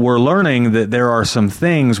 and we're learning that there are some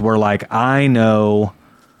things where, like, I know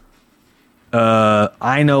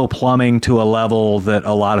plumbing to a level that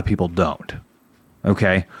a lot of people don't.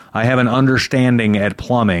 Okay? I have an understanding at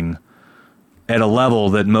plumbing at a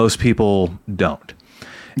level that most people don't.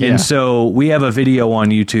 Yeah. And so we have a video on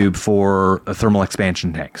YouTube for thermal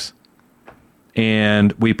expansion tanks.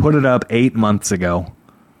 And we put it up 8 months ago.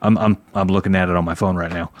 I'm looking at it on my phone right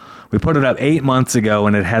now. We put it up 8 months ago,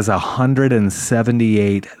 and it has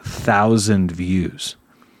 178,000 views,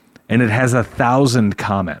 and it has 1,000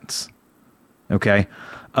 comments. Okay,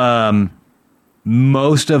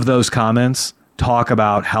 most of those comments talk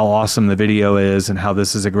about how awesome the video is and how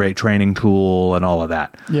this is a great training tool and all of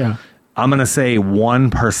that. Yeah, I'm gonna say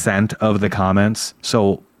 1% of the comments,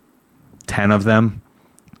 so 10 of them,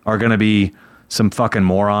 are gonna be some fucking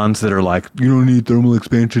morons that are like, you don't need thermal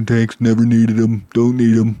expansion tanks, never needed them, don't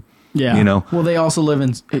need them. Yeah. You know? Well, they also live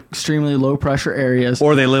in extremely low pressure areas.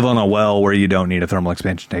 Or they live on a well where you don't need a thermal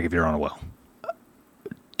expansion tank if you're on a well.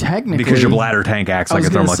 Technically. Because your bladder tank acts like a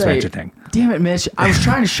thermal expansion tank. Damn it, Mitch. I was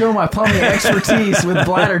trying to show my plumbing expertise with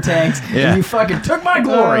bladder tanks, and you fucking took my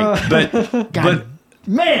glory. But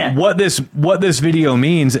man, what this video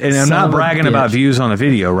means, and I'm not bragging about views on a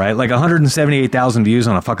video, right? Like 178,000 views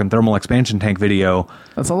on a fucking thermal expansion tank video.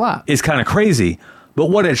 That's a lot. Is kind of crazy. But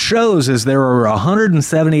what it shows is there are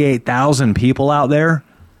 178,000 people out there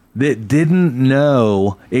that didn't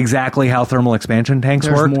know exactly how thermal expansion tanks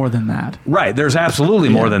work. There's more than that. Right. There's absolutely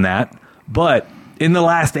more than that. But in the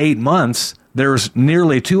last 8 months, there's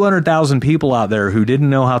nearly 200,000 people out there who didn't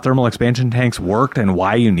know how thermal expansion tanks worked and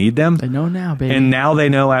why you need them. They know now, baby. And now they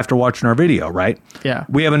know after watching our video, right? Yeah.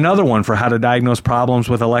 We have another one for how to diagnose problems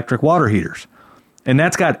with electric water heaters. And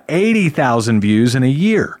that's got 80,000 views in a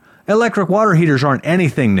year. Electric water heaters aren't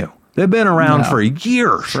anything new. They've been around for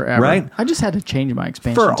years, forever. Right? I just had to change my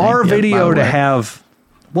expansion for tank our video to have,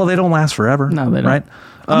 well, they don't last forever. No, they don't. Right?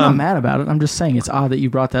 I'm not mad about it. I'm just saying it's odd that you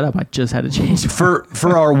brought that up. I just had to change it. For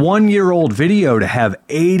our 1-year-old video to have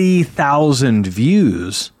 80,000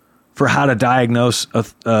 views for how to diagnose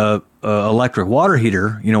a electric water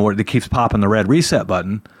heater, you know, where it keeps popping the red reset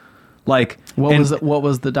button. Like what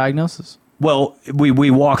was the diagnosis? Well, we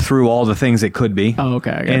walk through all the things it could be. Oh, okay.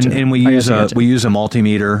 I gotcha. And we use a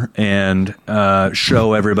multimeter and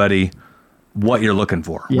show everybody what you're looking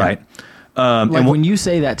for, right? Like when you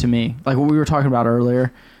say that to me, like what we were talking about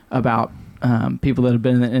earlier about people that have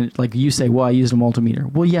been in it, like you say, well, I used a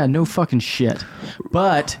multimeter. Well, yeah, no fucking shit.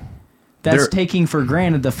 But that's taking for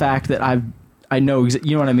granted the fact that I know,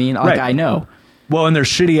 you know what I mean? Like I know. Well, and there's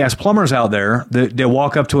shitty ass plumbers out there that they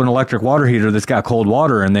walk up to an electric water heater that's got cold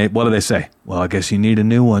water, and what do they say? Well, I guess you need a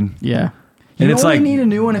new one. Yeah. And you it's only like need a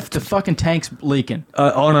new one if the fucking tank's leaking.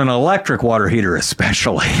 On an electric water heater,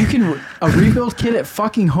 especially. You can a rebuild kit at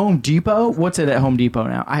fucking Home Depot. What's it at Home Depot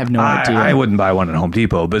now? I have no idea. I wouldn't buy one at Home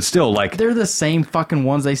Depot, but still, like they're the same fucking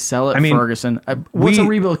ones they sell at Ferguson. What's a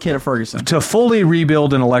rebuild kit at Ferguson? To fully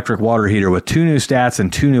rebuild an electric water heater with 2 new stats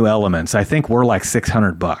and 2 new elements, I think we're like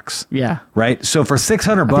 $600. Yeah. Right. So for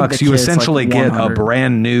 $600, you essentially get a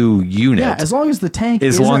brand new unit. Yeah, as long as the tank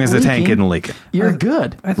isn't leaking, you're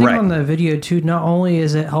good. I think on the video too, not only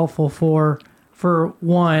is it helpful for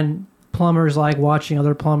one, plumbers like watching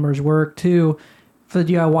other plumbers work, 2, for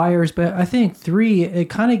the DIYers, but I think 3, it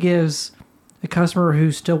kind of gives a customer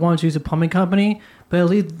who still wants to use a plumbing company, but at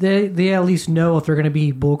least they at least know if they're going to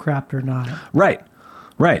be bullcrapped or not. Right.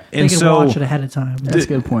 Right. They can watch it ahead of time. That's a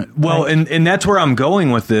good point. Well, right. and that's where I'm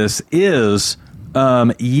going with this is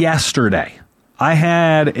yesterday I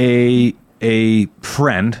had a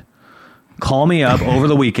friend call me up over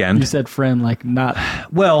the weekend. You said friend, like not...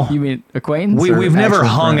 Well... You mean acquaintance? We've never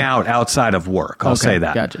hung out outside of work. I'll say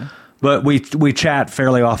that. Gotcha. But we chat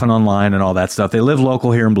fairly often online and all that stuff. They live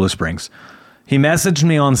local here in Blue Springs. He messaged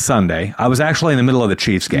me on Sunday. I was actually in the middle of the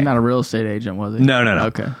Chiefs game. He's not a real estate agent, was he? No.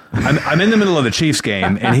 Okay. I'm in the middle of the Chiefs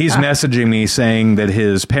game, and he's messaging me saying that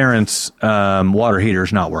his parents' water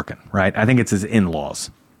heater's not working, right? I think it's his in-laws'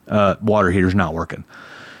 water heater's not working.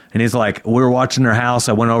 And he's like, we were watching their house.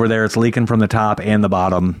 I went over there. It's leaking from the top and the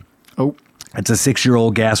bottom. Oh. It's a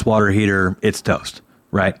 6-year-old gas water heater. It's toast,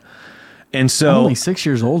 right? And so... Only 6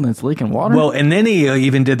 years old and it's leaking water? Well, and then he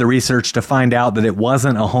even did the research to find out that it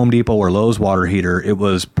wasn't a Home Depot or Lowe's water heater. It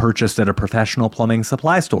was purchased at a professional plumbing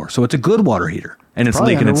supply store. So it's a good water heater. And it's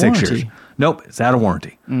leaking in 6 years. Nope, it's out of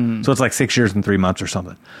warranty. So it's like 6 years and 3 months or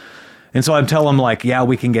something. And so I'm telling him, like, yeah,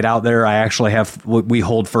 we can get out there. I actually we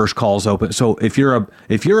hold first calls open. So if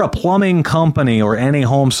you're a plumbing company or any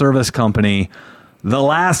home service company, the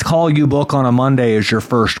last call you book on a Monday is your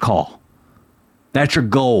first call. That's your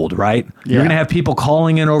gold, right? Yeah. You're going to have people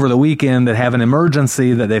calling in over the weekend that have an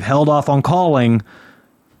emergency that they've held off on calling.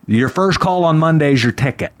 Your first call on Monday is your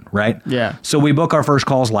ticket, right? Yeah. So we book our first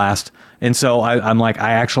calls last. And so I'm like,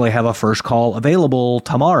 I actually have a first call available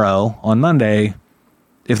tomorrow on Monday,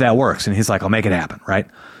 if that works. And he's like, I'll make it happen, right?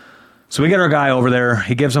 So we get our guy over there.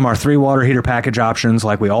 He gives him our 3 water heater package options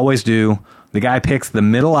like we always do. The guy picks the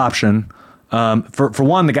middle option. For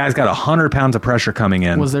one, the guy's got 100 pounds of pressure coming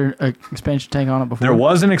in. Was there an expansion tank on it before? There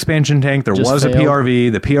was an expansion tank. There was a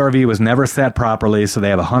PRV. The PRV was never set properly, so they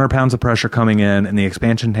have 100 pounds of pressure coming in, and the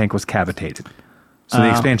expansion tank was cavitated. So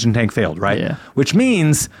the expansion tank failed, right? Yeah. Which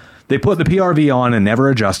means they put the PRV on and never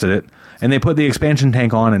adjusted it, and they put the expansion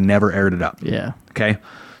tank on and never aired it up. Yeah. Okay?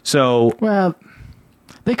 So... Well,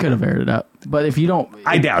 they could have aired it up, but if you don't...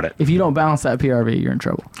 I doubt it. If you don't balance that PRV, you're in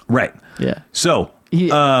trouble. Right. Yeah. So...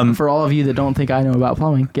 For all of you that don't think I know about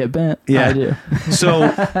plumbing, get bent. Yeah. I do.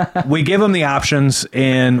 So we give him the options,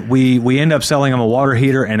 and we end up selling him a water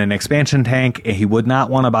heater and an expansion tank. And he would not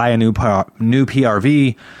want to buy a new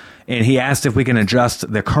PRV, and he asked if we can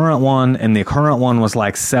adjust the current one, and the current one was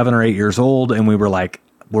like 7 or 8 years old, and we were like,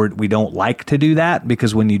 we don't like to do that,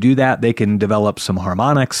 because when you do that, they can develop some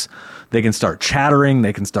harmonics, they can start chattering,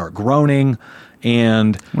 they can start groaning.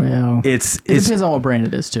 And well, it depends on what brand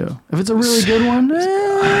it is too. If it's a really good one,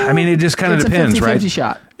 I mean, it just kind of depends, a 50-50 right?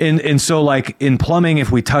 Shot. And so, like in plumbing,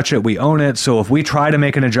 if we touch it, we own it. So if we try to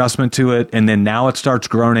make an adjustment to it, and then now it starts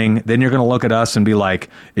groaning, then you're going to look at us and be like,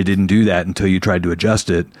 "It didn't do that until you tried to adjust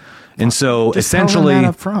it." And so just essentially, tell them that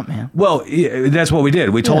up front, man. Well, that's what we did.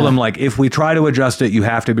 We told him, like, if we try to adjust it, you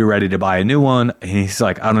have to be ready to buy a new one. And he's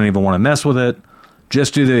like, "I don't even want to mess with it.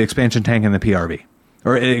 Just do the expansion tank and the PRV,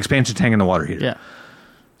 or expansion tank and the water heater." Yeah.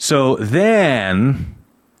 So then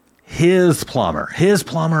his plumber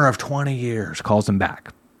of 20 years calls him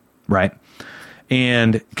back, right?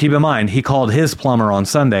 And keep in mind, he called his plumber on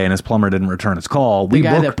Sunday, and his plumber didn't return his call. The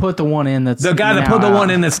guy that put the one in that's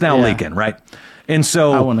now leaking, right? And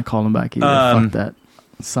so I wouldn't have called him back either. Fuck that.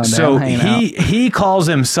 Sunday. So he calls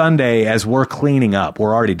him Sunday as we're cleaning up.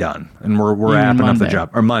 We're already done, and we're wrapping up the job,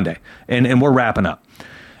 or Monday, and we're wrapping up,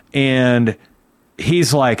 and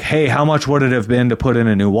he's like, "Hey, how much would it have been to put in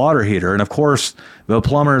a new water heater?" And of course, the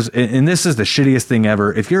plumbers, and this is the shittiest thing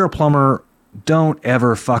ever. If you're a plumber, don't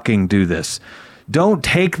ever fucking do this. Don't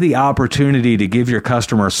take the opportunity to give your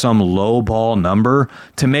customer some lowball number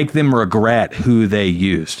to make them regret who they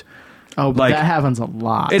used. Oh, like, that happens a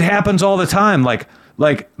lot. It happens all the time.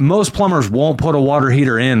 Like most plumbers won't put a water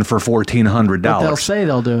heater in for $1,400. They'll say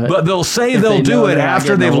they'll do it. But they'll say they'll do it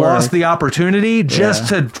after they've lost the opportunity, just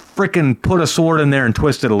to freaking put a sword in there and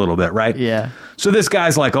twist it a litit, right? Yeah. So this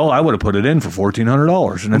guy's like, "Oh, I would have put it in for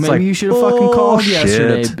 $1,400," and it's maybe like, you should have fucking called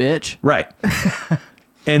yesterday, bitch. Right.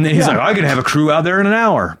 And then he's like, "I could have a crew out there in an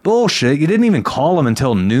hour." Bullshit. You didn't even call him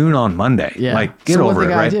until noon on Monday. Yeah. Like, get over it,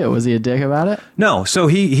 right? So what did the guy do? Was he a dick about it? No. So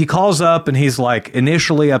he calls up, and he's like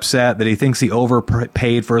initially upset that he thinks he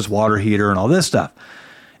overpaid for his water heater and all this stuff.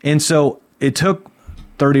 And so it took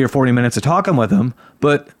 30 or 40 minutes of talking with him.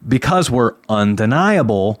 But because we're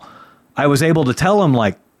undeniable, I was able to tell him,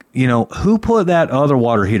 like, who put that other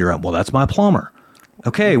water heater up? Well, that's my plumber.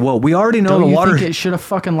 Okay, well, we already know the water. Don't you think it should have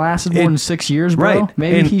fucking lasted more than 6 years, bro? Right.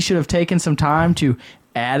 Maybe he should have taken some time to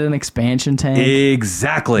add an expansion tank.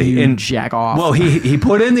 Exactly. And jack off. Well, he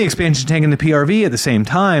put in the expansion tank and the PRV at the same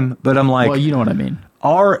time, but I'm like... Well, you know what I mean.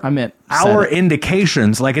 Our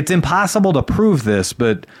indications, like, it's impossible to prove this,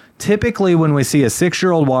 but typically when we see a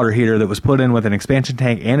 6-year-old water heater that was put in with an expansion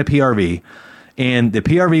tank and a PRV, and the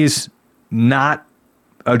PRV's not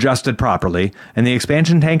adjusted properly, and the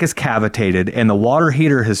expansion tank is cavitated, and the water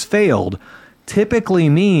heater has failed, typically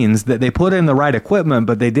means that they put in the right equipment,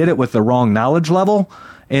 but they did it with the wrong knowledge level,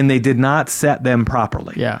 and they did not set them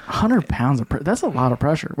properly. Yeah, 100 pounds of pressure. That's a lot of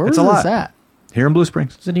pressure. Where was this at? Here in Blue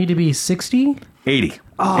Springs. Does it need to be 60? 80.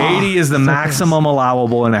 80 is the maximum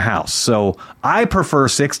allowable in a house. So I prefer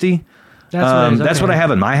 60. That's what I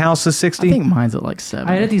have in my house is 60. I think mine's at like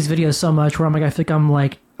 70. I edit these videos so much where I'm like, I think I'm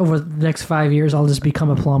like, over the next 5 years, I'll just become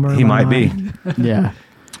a plumber. He might be. Yeah.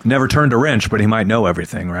 Never turned a wrench, but he might know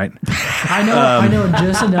everything, right? I know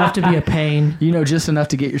just enough to be a pain. You know just enough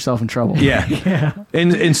to get yourself in trouble. Yeah. Yeah.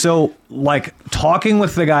 And so, like, talking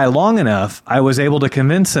with the guy long enough, I was able to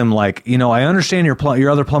convince him, like, I understand your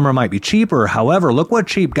other plumber might be cheaper. However, look what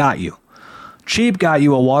cheap got you. Cheap got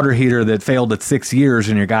you a water heater that failed at 6 years,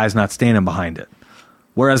 and your guy's not standing behind it.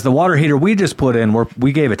 Whereas the water heater we just put in,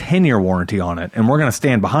 we gave a 10-year warranty on it, and we're going to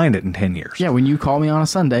stand behind it in 10 years. Yeah, when you call me on a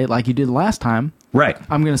Sunday, like you did last time, right?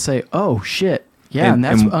 I'm going to say, "Oh shit, yeah, and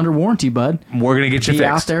that's under warranty, bud. We're going to get you fixed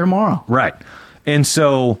out there tomorrow." Right. And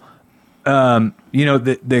so,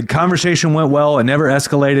 the conversation went well. It never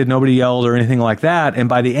escalated. Nobody yelled or anything like that. And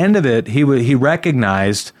by the end of it, he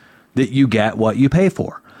recognized that you get what you pay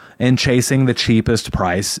for. And chasing the cheapest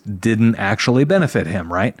price didn't actually benefit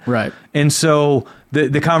him, right? Right. And so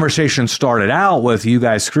the conversation started out with, "You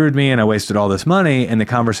guys screwed me and I wasted all this money." And the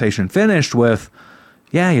conversation finished with,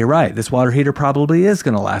 "Yeah, you're right. This water heater probably is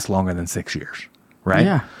going to last longer than 6 years." Right?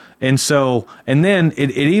 Yeah. And so, and then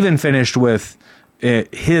it even finished with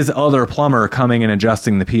his other plumber coming and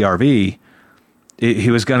adjusting the PRV.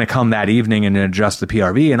 He was going to come that evening and adjust the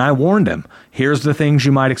PRV, and I warned him, "Here's the things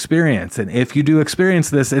you might experience, and if you do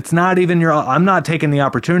experience this, it's not even I'm not taking the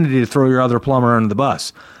opportunity to throw your other plumber under the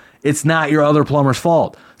bus. It's not your other plumber's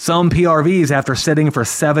fault. Some PRVs, after sitting for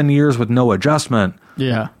 7 years with no adjustment,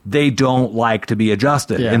 they don't like to be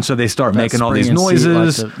adjusted. Yeah. And so they start making all these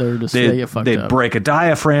noises. They break a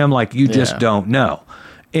diaphragm like you just don't know.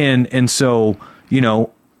 And so, you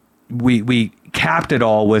know, we capped it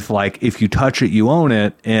all with like, if you touch it, you own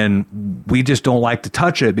it. And we just don't like to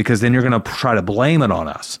touch it because then you're going to try to blame it on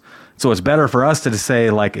us. So it's better for us to say,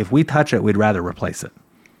 like, if we touch it, we'd rather replace it.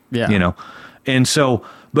 Yeah. You know? And so,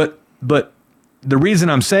 but the reason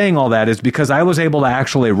I'm saying all that is because I was able to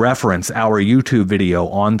actually reference our YouTube video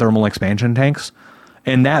on thermal expansion tanks.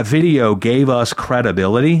 And that video gave us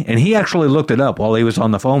credibility. And he actually looked it up while he was on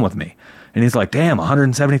the phone with me. And he's like, damn,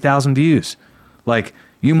 170,000 views. Like,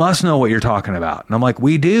 you must know what you're talking about. And I'm like,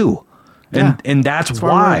 we do. And that's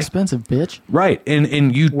why we're expensive, bitch. Right.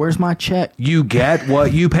 And you, where's my check? You get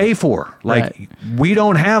what you pay for. Like, we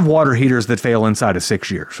don't have water heaters that fail inside of 6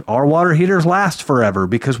 years. Our water heaters last forever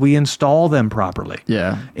because we install them properly.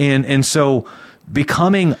 Yeah. And so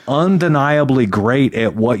becoming undeniably great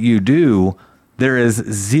at what you do, there is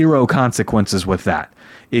zero consequences with that.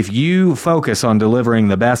 If you focus on delivering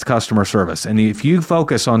the best customer service, and if you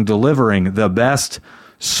focus on delivering the best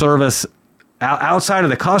service outside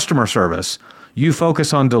of the customer service, you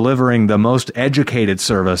focus on delivering the most educated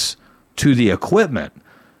service to the equipment,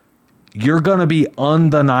 you're going to be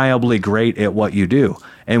undeniably great at what you do.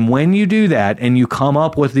 And when you do that and you come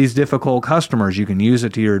up with these difficult customers, you can use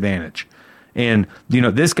it to your advantage. And, you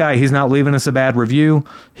know, this guy, he's not leaving us a bad review.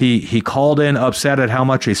 He called in upset at how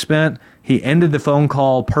much he spent. He ended the phone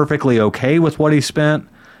call perfectly okay with what he spent.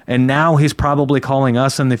 And now he's probably calling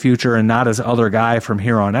us in the future and not his other guy from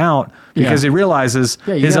here on out because he realizes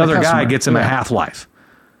his other guy gets him a half-life.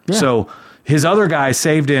 Yeah. So his other guy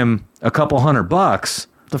saved him a couple $100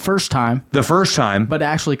 the first time, but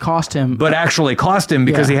actually cost him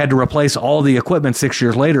because he had to replace all the equipment 6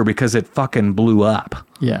 years later because it fucking blew up.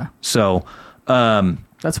 Yeah. So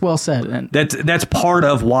that's well said. And that's part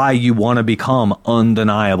of why you want to become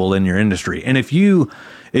undeniable in your industry. And if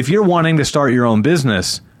you're wanting to start your own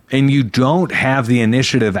business and you don't have the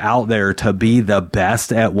initiative out there to be the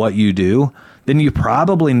best at what you do, then you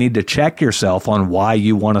probably need to check yourself on why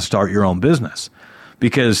you want to start your own business.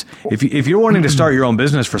 Because if you're wanting to start your own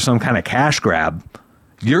business for some kind of cash grab,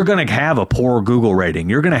 you're going to have a poor Google rating.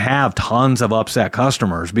 You're going to have tons of upset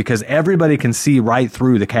customers because everybody can see right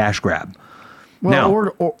through the cash grab. Well,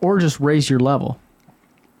 now, or just raise your level.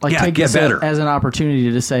 Like, take this as an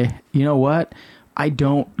opportunity to say, you know what? I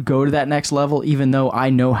don't go to that next level, even though I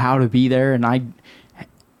know how to be there and I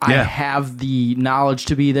have the knowledge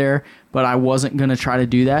to be there, but I wasn't going to try to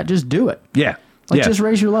do that. Just do it. Yeah. Just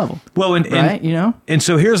raise your level. Well, right? You know? And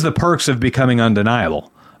so here's the perks of becoming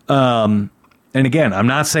undeniable. And again, I'm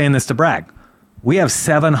not saying this to brag. We have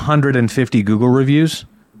 750 Google reviews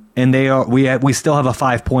and we still have a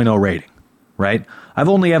 5.0 rating, right? I've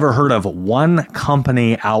only ever heard of one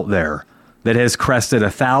company out there that has crested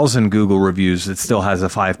 1,000 Google reviews that still has a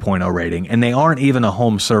 5.0 rating, and they aren't even a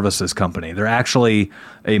home services company. They're actually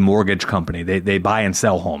a mortgage company. They buy and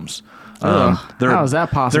sell homes. How is that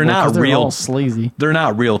possible? They're not they're real. All sleazy. They're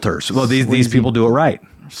not realtors. Well, these people do it right.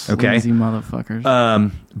 Okay, sleazy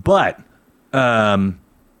motherfuckers. But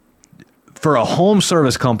for a home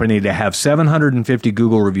service company to have 750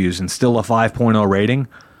 Google reviews and still a 5.0 rating,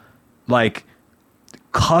 like,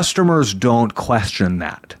 customers don't question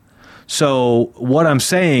that. So what I'm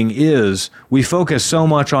saying is we focus so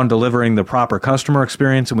much on delivering the proper customer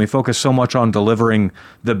experience and we focus so much on delivering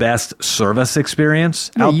the best service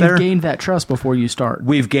experience out there. You've gained that trust before you start.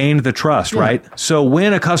 We've gained the trust, right? So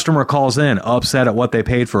when a customer calls in upset at what they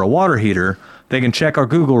paid for a water heater, they can check our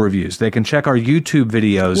Google reviews. They can check our YouTube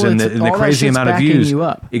videos and the crazy amount of views. You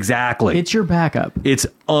up. Exactly. It's your backup. It's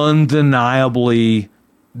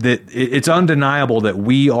it's undeniable that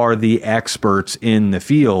we are the experts in the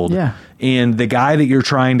field. Yeah. And the guy that you're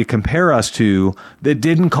trying to compare us to that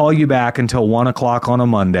didn't call you back until 1 o'clock on a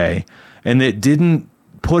Monday and that didn't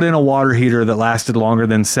put in a water heater that lasted longer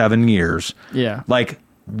than 7 years. Yeah. Like,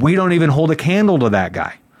 we don't even hold a candle to that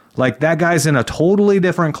guy. Like, that guy's in a totally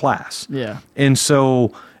different class. Yeah. And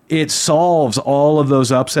so it solves all of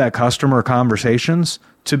those upset customer conversations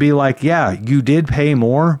to be like, yeah, you did pay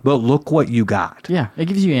more, but look what you got. Yeah, it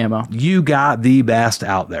gives you ammo. You got the best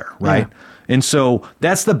out there, right? Yeah. And so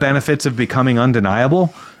that's the benefits of becoming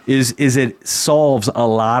undeniable is it solves a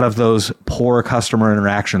lot of those poor customer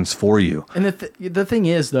interactions for you. And the thing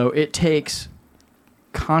is, though, it takes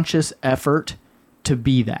conscious effort to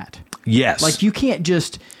be that. Yes. Like, you can't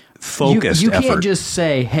just... Focused you effort. Can't just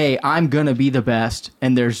say, hey, I'm going to be the best,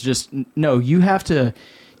 and there's just... No, you have to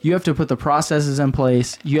You have to put the processes in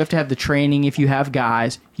place. You have to have the training if you have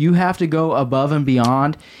guys. You have to go above and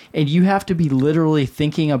beyond, and you have to be literally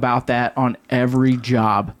thinking about that on every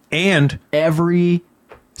job. And every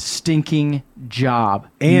stinking job.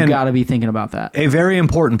 And you got to be thinking about that. A very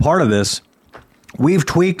important part of this, we've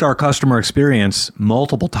tweaked our customer experience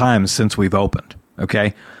multiple times since we've opened,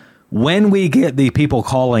 okay? When we get the people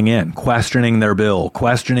calling in, questioning their bill,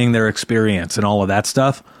 questioning their experience and all of that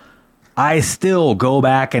stuff, I still go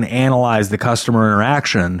back and analyze the customer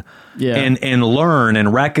interaction and learn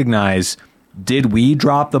and recognize, did we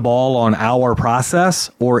drop the ball on our process,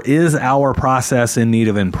 or is our process in need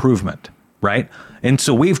of improvement, right? And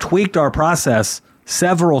so we've tweaked our process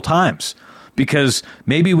several times because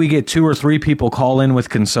maybe we get 2 or 3 people call in with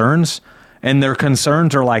concerns, and their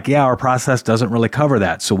concerns are like, yeah, our process doesn't really cover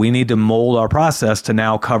that. So we need to mold our process to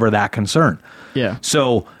now cover that concern. Yeah.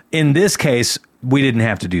 So in this case, we didn't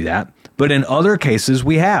have to do that. But in other cases,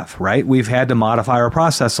 we have, right? We've had to modify our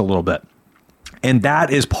process a little bit. And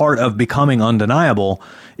that is part of becoming undeniable,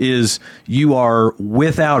 is you are,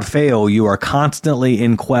 without fail, you are constantly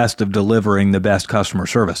in quest of delivering the best customer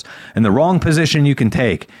service. And the wrong position you can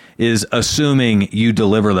take is assuming you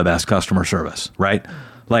deliver the best customer service, right?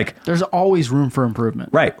 Like, there's always room for improvement.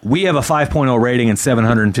 Right. We have a 5.0 rating and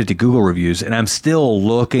 750 Google reviews, and I'm still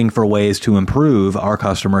looking for ways to improve our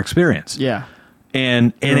customer experience. Yeah.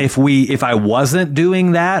 And if I wasn't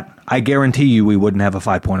doing that, I guarantee you we wouldn't have a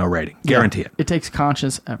 5.0 rating. Guarantee it. It takes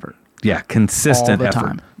conscious effort. Yeah, consistent all the effort.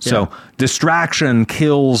 Time. Yeah. So distraction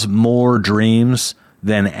kills more dreams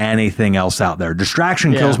than anything else out there.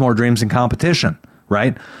 Distraction kills more dreams than competition,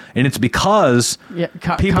 right? And it's because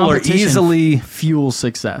people are easily fuel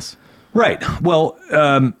success. Right. Well,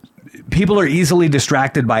 people are easily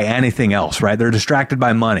distracted by anything else, right? They're distracted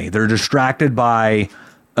by money. They're distracted by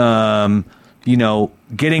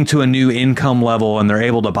getting to a new income level, and they're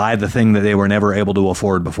able to buy the thing that they were never able to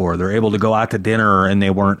afford before. They're able to go out to dinner and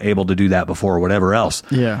they weren't able to do that before, whatever else.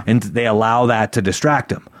 Yeah. And they allow that to distract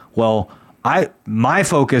them. Well, my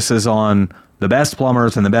focus is on the best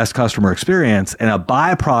plumbers and the best customer experience, and a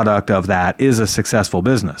byproduct of that is a successful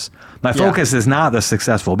business. My focus is not the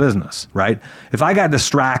successful business, right? If I got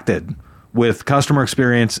distracted with customer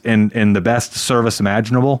experience and the best service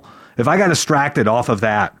imaginable, if I got distracted off of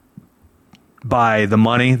that by the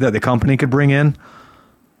money that the company could bring in,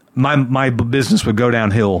 my business would go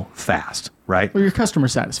downhill fast, right? Well, your customer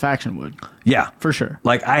satisfaction would. Yeah. For sure.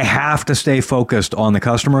 Like, I have to stay focused on the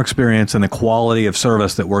customer experience and the quality of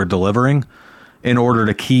service that we're delivering in order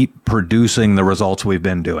to keep producing the results we've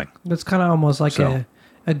been doing. That's kind of almost like a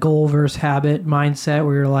goal versus habit mindset,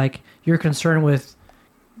 where you're concerned with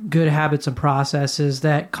good habits and processes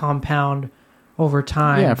that compound over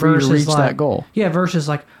time. Yeah, for you to reach that goal. Yeah, versus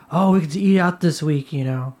like, oh, we get to eat out this week,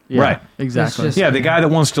 Yeah, right. Exactly. The guy that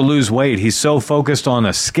wants to lose weight, he's so focused on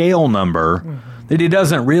a scale number that he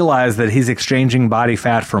doesn't realize that he's exchanging body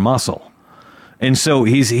fat for muscle. And so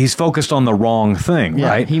he's focused on the wrong thing,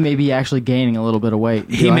 right? He may be actually gaining a little bit of weight.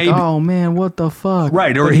 Oh man, what the fuck?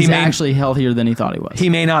 Right, or he's actually healthier than he thought he was. He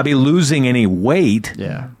may not be losing any weight,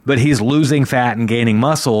 but he's losing fat and gaining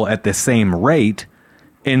muscle at the same rate.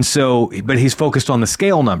 And so, but he's focused on the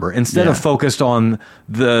scale number instead of focused on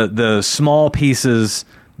the small pieces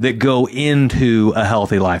that go into a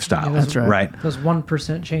healthy lifestyle. Yeah, that's right. Those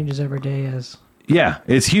 1% changes every day is. Yeah,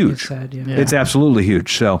 it's huge. It's sad, It's absolutely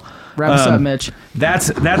huge. So wrap us up, Mitch.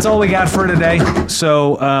 That's all we got for today.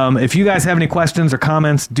 So if you guys have any questions or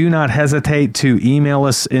comments, do not hesitate to email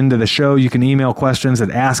us into the show. You can email questions at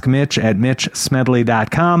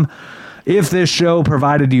askmitch@mitchsmedley.com. If this show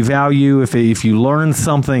provided you value, if you learned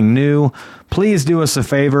something new, please do us a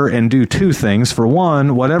favor and do 2 things. For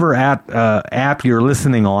one, whatever app you're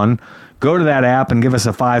listening on, go to that app and give us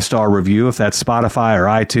a 5-star review, if that's Spotify or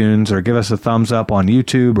iTunes, or give us a thumbs up on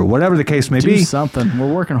YouTube, or whatever the case may be. Do something.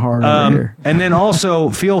 We're working hard over here. And then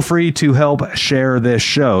also feel free to help share this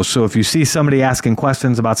show. So if you see somebody asking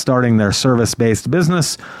questions about starting their service-based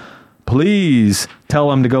business, please tell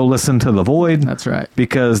them to go listen to The Void. That's right.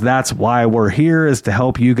 Because that's why we're here, is to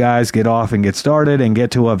help you guys get off and get started and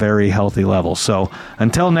get to a very healthy level. So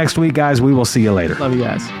until next week, guys, we will see you later. Love you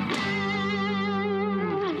guys.